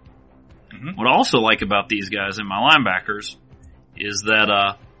Demon. Mm-hmm. What I also like about these guys in my linebackers is that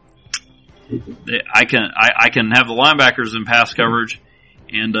I can have the linebackers in pass coverage,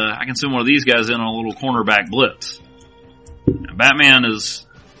 and I can send one of these guys in on a little cornerback blitz. Now, Batman is,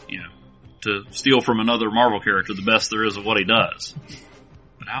 to steal from another Marvel character, the best there is of what he does.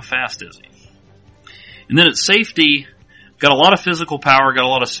 But how fast is he? And then at safety, got a lot of physical power, got a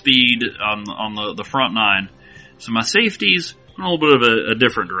lot of speed on the front nine. So my safeties in a little bit of a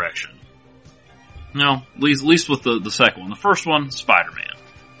different direction. No, at least with the second one. The first one, Spider-Man.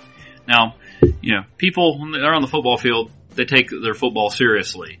 Now, people, when they're on the football field, they take their football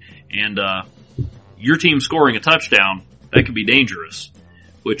seriously. And your team scoring a touchdown, that could be dangerous,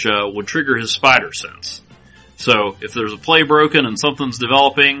 which would trigger his spider sense. So if there's a play broken and something's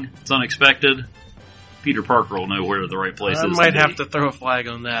developing, it's unexpected, Peter Parker will know where the right place is. I might have to throw a flag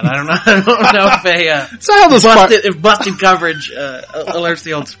on that. I don't know if busted coverage alerts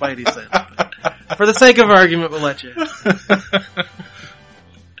the old Spidey sense. But for the sake of argument, we'll let you.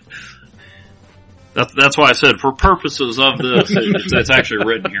 That's why I said, for purposes of this, it's actually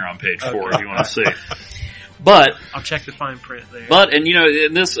written here on page 4 if you want to see. But I'll check the fine print there. But in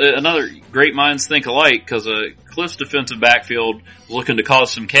this another great minds think alike, because Cliff's defensive backfield looking to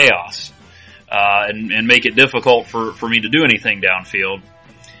cause some chaos and make it difficult for me to do anything downfield.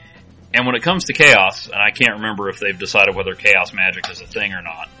 And when it comes to chaos, and I can't remember if they've decided whether chaos magic is a thing or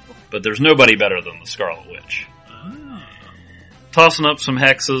not, but there's nobody better than the Scarlet Witch. Oh. Tossing up some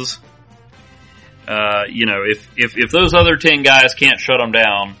hexes. If those other 10 guys can't shut them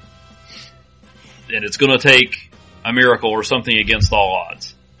down, and it's going to take a miracle or something against all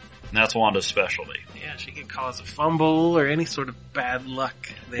odds. And that's Wanda's specialty. Yeah, she could cause a fumble or any sort of bad luck.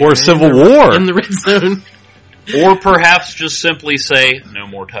 Or a civil war. In the red zone. Or perhaps just simply say, no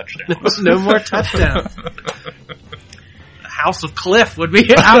more touchdowns. No more touchdowns. The House of Cliff would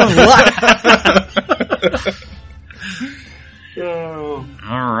be out of luck.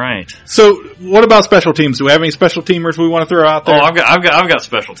 All right. So, what about special teams? Do we have any special teamers we want to throw out there? Oh, I've got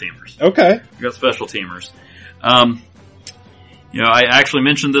special teamers. Okay. I've got special teamers. I actually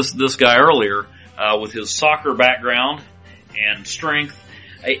mentioned this guy earlier with his soccer background and strength.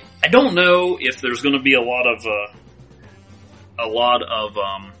 I don't know if there's going to be a lot of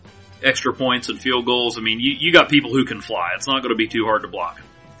extra points and field goals. I mean, you got people who can fly. It's not going to be too hard to block him.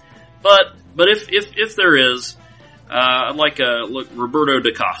 But if there is, I'd like Roberto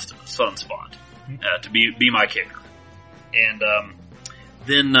Da Costa, Sunspot, to be my kicker. And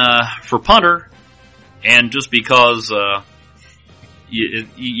then for punter, and just because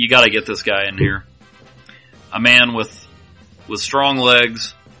you got to get this guy in here, a man with strong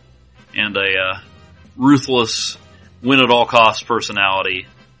legs and a ruthless, win-at-all-costs personality,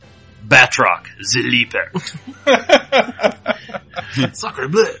 Batroc Ziliper. Soccer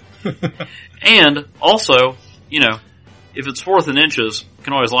blood. And also, if it's 4th and inches, you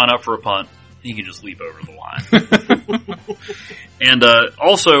can always line up for a punt. He can just leap over the line. And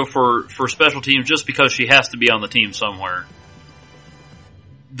also for special teams, just because she has to be on the team somewhere,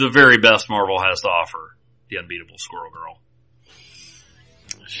 the very best Marvel has to offer, the unbeatable Squirrel Girl.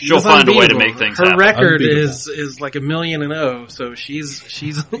 She'll find a way to make things happen. Her record is like 1,000,000-0, so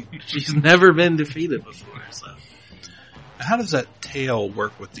she's never been defeated before. So, how does that tail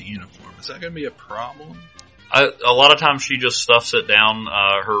work with the uniform? Is that going to be a problem? A lot of times she just stuffs it down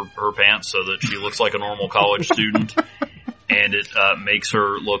her pants so that she looks like a normal college student, and it makes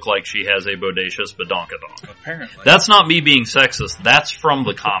her look like she has a bodacious badonkadonk. Apparently. That's not me being sexist. That's from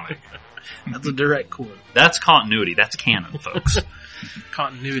the comic. That's a direct quote. That's continuity. That's canon, folks.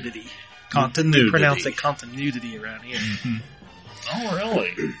 Continuity. Continuity. We pronounce it continuity around here. Mm-hmm. Oh,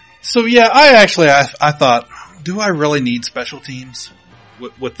 really? So, yeah, I thought, do I really need special teams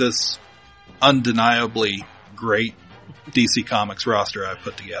with this undeniably great DC Comics roster I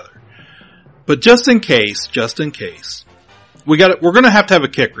put together? But just in case, we're going to have a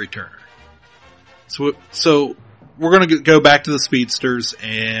kick returner. So we're going to go back to the speedsters,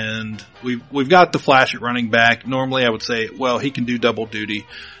 and we've got the Flash at running back. Normally, I would say, well, he can do double duty,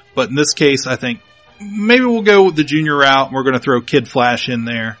 but in this case, I think maybe we'll go with the junior route. And we're going to throw Kid Flash in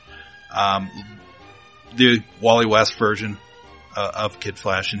there, the Wally West version of Kid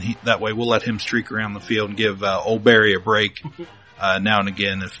Flash, and that way we'll let him streak around the field and give Old Barry a break now and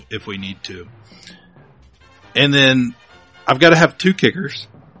again if we need to. And then I've got to have 2 kickers.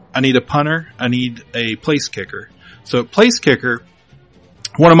 I need a punter. I need a place kicker. So place kicker,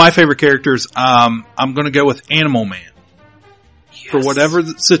 one of my favorite characters, I'm going to go with Animal Man. Yes. For whatever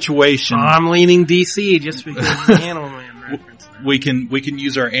the situation. I'm leaning DC just because of the Animal Man reference. We can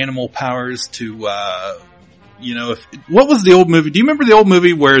use our animal powers to, what was the old movie? Do you remember the old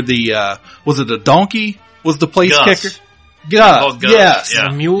movie where was it a donkey? Was the place Gus. kicker? Gus. Yes. Yeah. It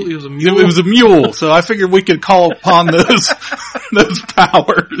was a mule. It was a mule, so I figured we could call upon those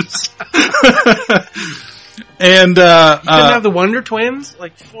powers. And You couldn't have the Wonder Twins,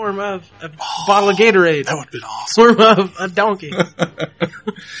 like form of a bottle of Gatorade, that would have been awesome. form of a donkey.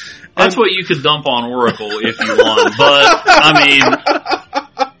 That's what you could dump on Oracle if you want, but I mean,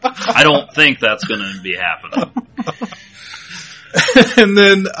 I don't think that's going to be happening. And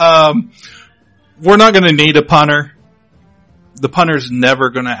then we're not going to need a punter. The punter's never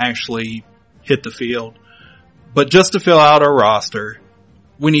going to actually hit the field. But just to fill out our roster,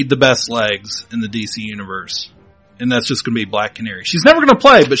 we need the best legs in the DC universe. And that's just going to be Black Canary. She's never going to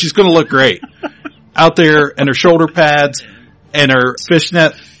play, but she's going to look great. Out there in her shoulder pads and her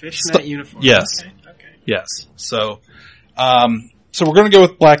fishnet uniform. Yes. Okay. Yes. So we're going to go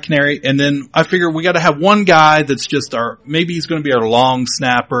with Black Canary, and then I figure we got to have one guy that's just maybe he's going to be our long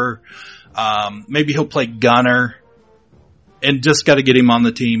snapper. Maybe he'll play gunner, and just got to get him on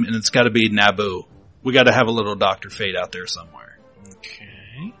the team, and it's got to be Naboo. We got to have a little Dr. Fate out there somewhere.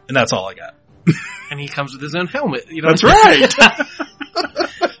 Okay. And that's all I got. And he comes with his own helmet. You know, That's right.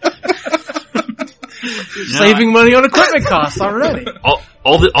 saving money on equipment costs already.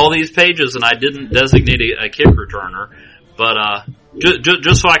 All these pages, and I didn't designate a kick returner, but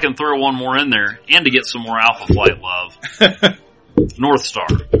just so I can throw one more in there, and to get some more Alpha Flight love, North Star.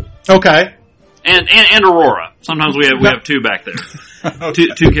 Okay. And Aurora. Sometimes we have two back there.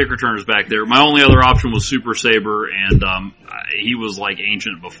 Two kick returners back there. My only other option was Super Saber, and he was like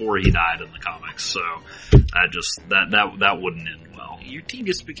ancient before he died in the comics, so that wouldn't end well. Your team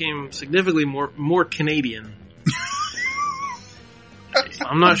just became significantly more Canadian.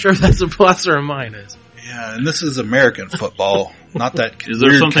 I'm not sure if that's a plus or a minus. Yeah, and this is American football, not that Is there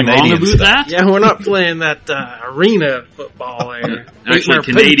weird something Canadian wrong with stuff. that? Yeah, we're not playing that arena football there. Actually,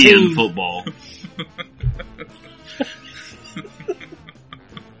 Canadian football.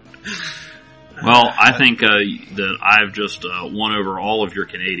 Well, I think that I've just won over all of your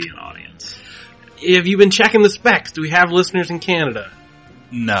Canadian audience. Have you been checking the specs? Do we have listeners in Canada?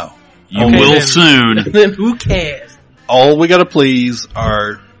 No. You Okay, will then. soon. Then who cares? All we got to please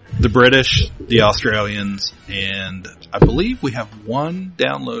are the British, the Australians, and I believe we have one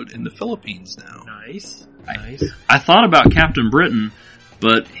download in the Philippines now. Nice. I thought about Captain Britain,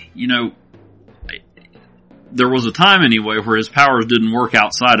 but, there was a time anyway where his powers didn't work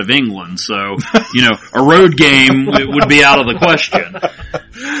outside of England, so, a road game would be out of the question.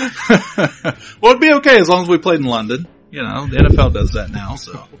 Well, it'd be okay as long as we played in London. The NFL does that now,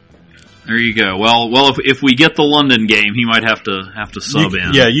 so. There you go. Well, if we get the London game, he might have to sub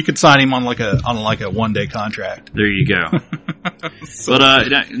in. Yeah, you could sign him on like a 1 day contract. There you go.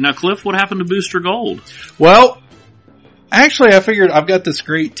 But, now Cliff, what happened to Booster Gold? Well, actually I figured I've got this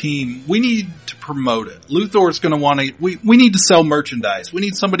great team. We need to promote it. Luthor's gonna want to, we need to sell merchandise. We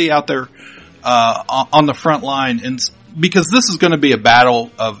need somebody out there, on the front line, and because this is gonna be a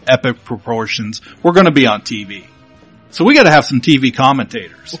battle of epic proportions, we're gonna be on TV. So we gotta have some TV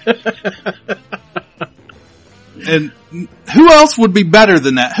commentators. And who else would be better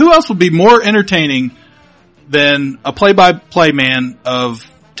than that? Who else would be more entertaining than a play-by-play man of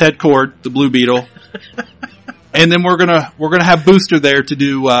Ted Cord, the Blue Beetle? And then we're gonna have Booster there to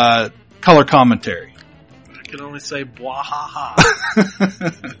do color commentary. I can only say blah ha ha.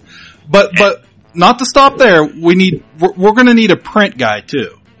 But not to stop there. We're gonna need a print guy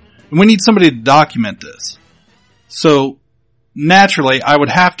too, and we need somebody to document this. So naturally, I would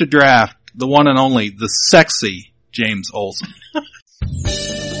have to draft the one and only, the sexy James Olsen.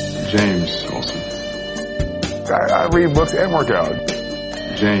 James Olsen. I read books and work out.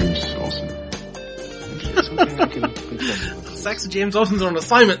 James Olsen. Sexy James Olsen's on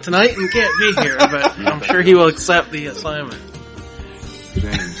assignment tonight and can't be here, but I'm sure he will accept the assignment.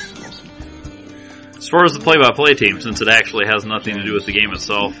 James Olsen. As far as the play-by-play team, since it actually has nothing to do with the game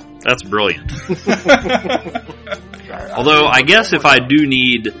itself, that's brilliant. Although, I guess if I do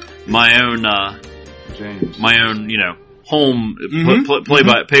need my own, James. home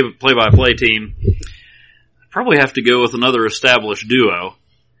play-by-play team, I'd probably have to go with another established duo.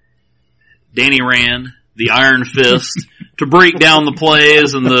 Danny Rand, the Iron Fist, to break down the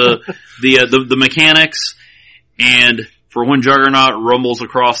plays and the mechanics, and for when Juggernaut rumbles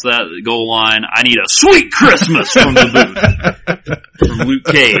across that goal line, I need a sweet Christmas from the booth. From Luke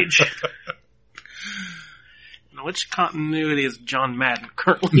Cage. Now, which continuity is John Madden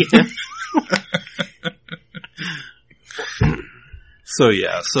currently in? So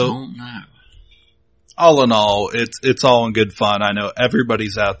all in all, it's all in good fun. I know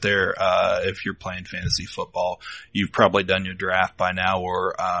everybody's out there. If you're playing fantasy football, you've probably done your draft by now,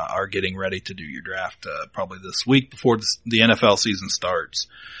 or are getting ready to do your draft probably this week before the NFL season starts.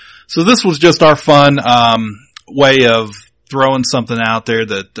 So this was just our fun way of throwing something out there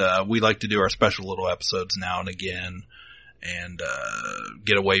that we like to do our special little episodes now and again, and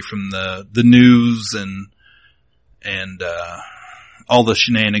get away from the news and all the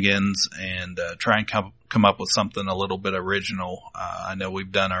shenanigans, and try and come up with something a little bit original. I know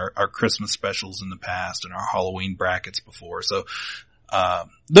we've done our Christmas specials in the past and our Halloween brackets before, so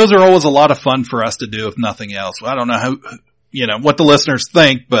those are always a lot of fun for us to do, if nothing else. I don't know how, what the listeners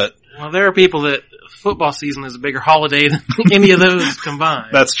think, but well, there are people that football season is a bigger holiday than any of those combined.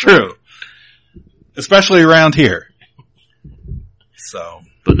 That's true, especially around here. So,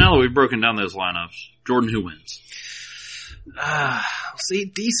 but now that we've broken down those lineups, Jordan, who wins? See,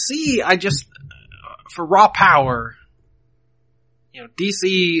 DC, for raw power,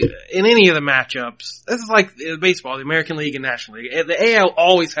 DC in any of the matchups, this is like baseball, the American League and National League. The AL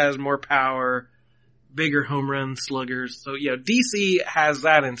always has more power, bigger home run sluggers. So, DC has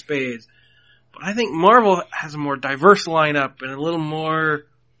that in spades. But I think Marvel has a more diverse lineup and a little more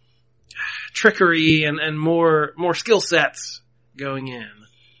trickery and more skill sets going in.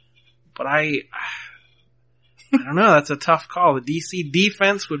 But I don't know. That's a tough call. The DC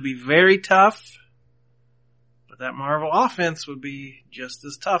defense would be very tough, but that Marvel offense would be just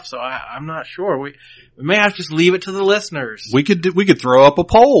as tough. So I'm not sure. We may have to just leave it to the listeners. We could throw up a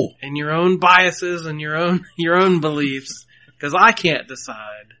poll and your own biases and your own beliefs, because I can't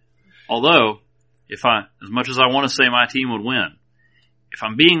decide. Although, as much as I want to say my team would win, if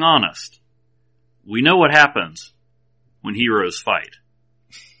I'm being honest, we know what happens when heroes fight.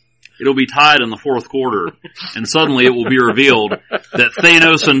 It'll be tied in the fourth quarter, and suddenly it will be revealed that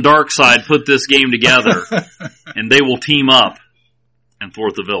Thanos and Darkseid put this game together, and they will team up and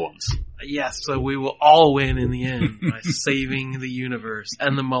thwart the villains. Yes, so we will all win in the end by saving the universe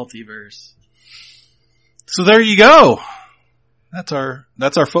and the multiverse. So there you go. That's our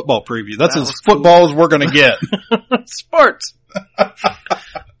football preview. That's as football as we're going to get. Sports.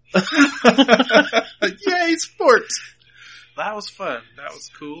 Yay, sports. That was fun. That was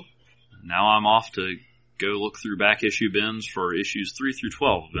cool. Now I'm off to go look through back issue bins for issues 3 through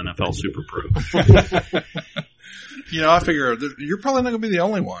 12 of NFL Super Pro. I figure you're probably not going to be the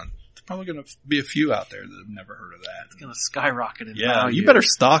only one. There's probably going to be a few out there that have never heard of that. It's going to skyrocket in value. Yeah, you better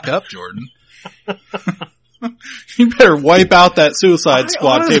stock up, Jordan. You better wipe out that Suicide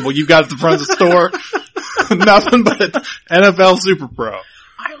Squad table you got at the front of the store. Nothing but NFL Super Pro.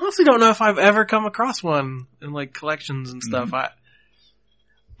 I honestly don't know if I've ever come across one in like collections and stuff. Mm-hmm.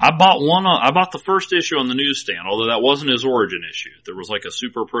 I bought one. I bought the first issue on the newsstand, although that wasn't his origin issue. There was like a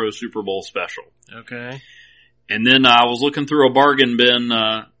Super Pro Super Bowl special. Okay. And then I was looking through a bargain bin.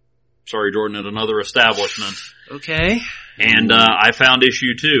 Sorry, Jordan, at another establishment. Okay. And I found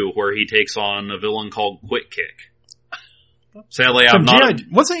issue 2 where he takes on a villain called Quick Kick. Sadly, I'm not.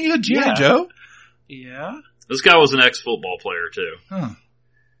 Wasn't he a G.I. Joe? Yeah. This guy was an ex-football player too. Huh.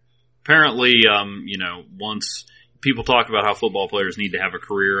 Apparently, once people talk about how football players need to have a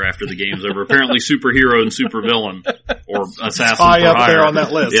career after the game's over, apparently superhero and supervillain or assassin high for up hire, there on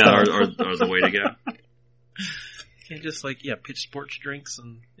that list. Yeah, are the way to go. Can't just pitch sports drinks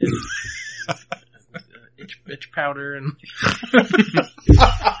and itch powder and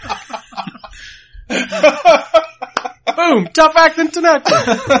boom, tough acting tonight.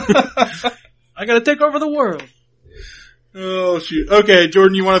 I gotta take over the world. Oh shoot. Okay,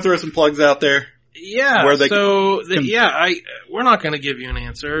 Jordan, you want to throw some plugs out there? Yeah. Where they we're not gonna give you an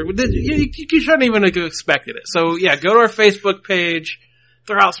answer. You shouldn't even have expected it. So yeah, go to our Facebook page,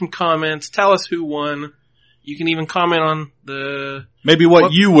 throw out some comments, tell us who won. You can even comment on maybe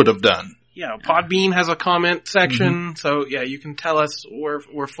what you would have done. Yeah, Podbean has a comment section, Mm-hmm. so yeah, you can tell us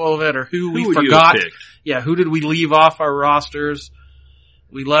we're full of it, or who we would you forgot. have picked? Yeah, who did we leave off our rosters?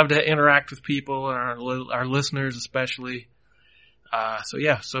 We love to interact with people and our listeners especially. So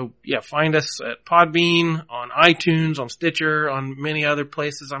find us at Podbean, on iTunes, on Stitcher, on many other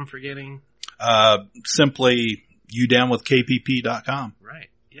places I'm forgetting. Simply youdownwithkpp.com. Right.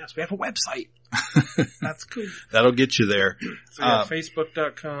 Yes, we have a website. That's cool. That'll get you there. So yeah,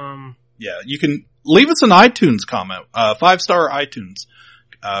 Facebook.com. Yeah, you can leave us an iTunes comment, 5-star iTunes,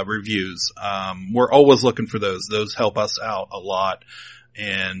 reviews. We're always looking for those. Those help us out a lot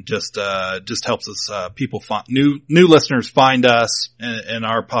and just helps us, people find, new listeners find us and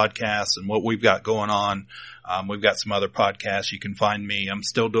our podcast and what we've got going on. We've got some other podcasts. You can find me. I'm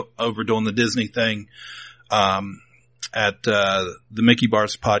still overdoing the Disney thing, at the Mickey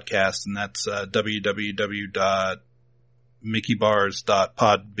Bars podcast, and that's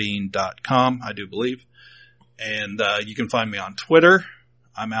www.mickeybars.podbean.com, I do believe. And you can find me on Twitter.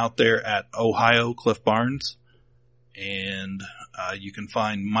 I'm out there at Ohio Cliff Barnes. And you can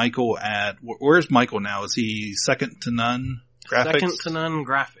find Michael at, where's Michael now? Is he Second to None Graphics? Second to None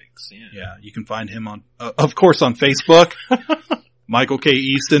Graphics, yeah. Yeah, you can find him on, of course, on Facebook. Michael K.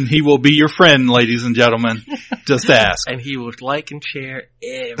 Easton. He will be your friend, ladies and gentlemen. Just ask. And he will like and share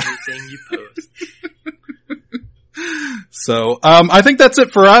everything you post. So, I think that's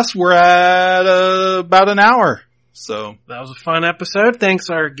it for us. We're at about an hour. So that was a fun episode. Thanks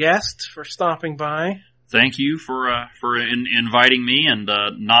our guest for stopping by. Thank you for inviting me and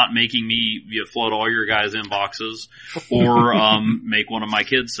not making me flood all your guys' inboxes or make one of my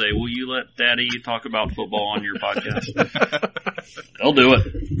kids say, "Will you let Daddy talk about football on your podcast?" They'll do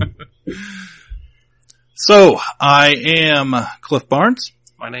it. So I am Cliff Barnes.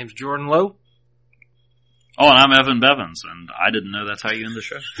 My name's Jordan Lowe. Oh, and I'm Evan Bevins, and I didn't know that's how you end the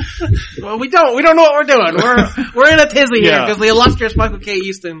show. Well, we don't know what we're doing. We're in a tizzy here because the illustrious Michael K.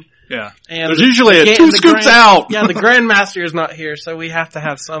 Easton. Yeah. And there's usually a 2 scoops out. Yeah, the Grandmaster is not here, so we have to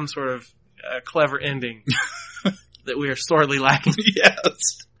have some sort of clever ending that we are sorely lacking.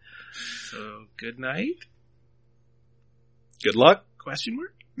 Yes. So, good night. Good luck. Question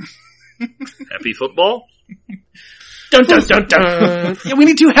mark? Happy football. Dun dun dun dun. Yeah, we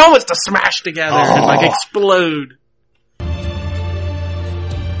need 2 helmets to smash together and explode.